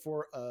suggestions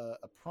for a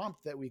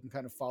prompt that we can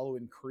kind of follow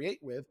and create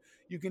with,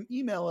 you can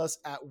email us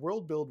at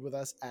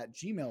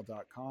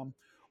worldbuildwithus@gmail.com,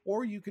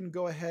 or you can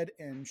go ahead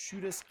and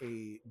shoot us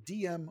a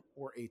DM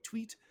or a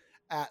tweet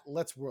at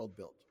Let's World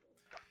Build.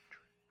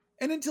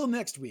 And until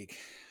next week,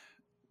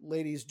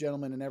 ladies,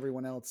 gentlemen, and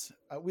everyone else,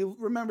 we'll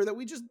remember that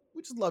we just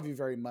love you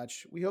very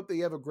much. We hope that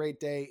you have a great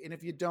day, and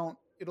if you don't,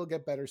 it'll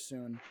get better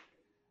soon.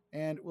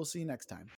 And we'll see you next time.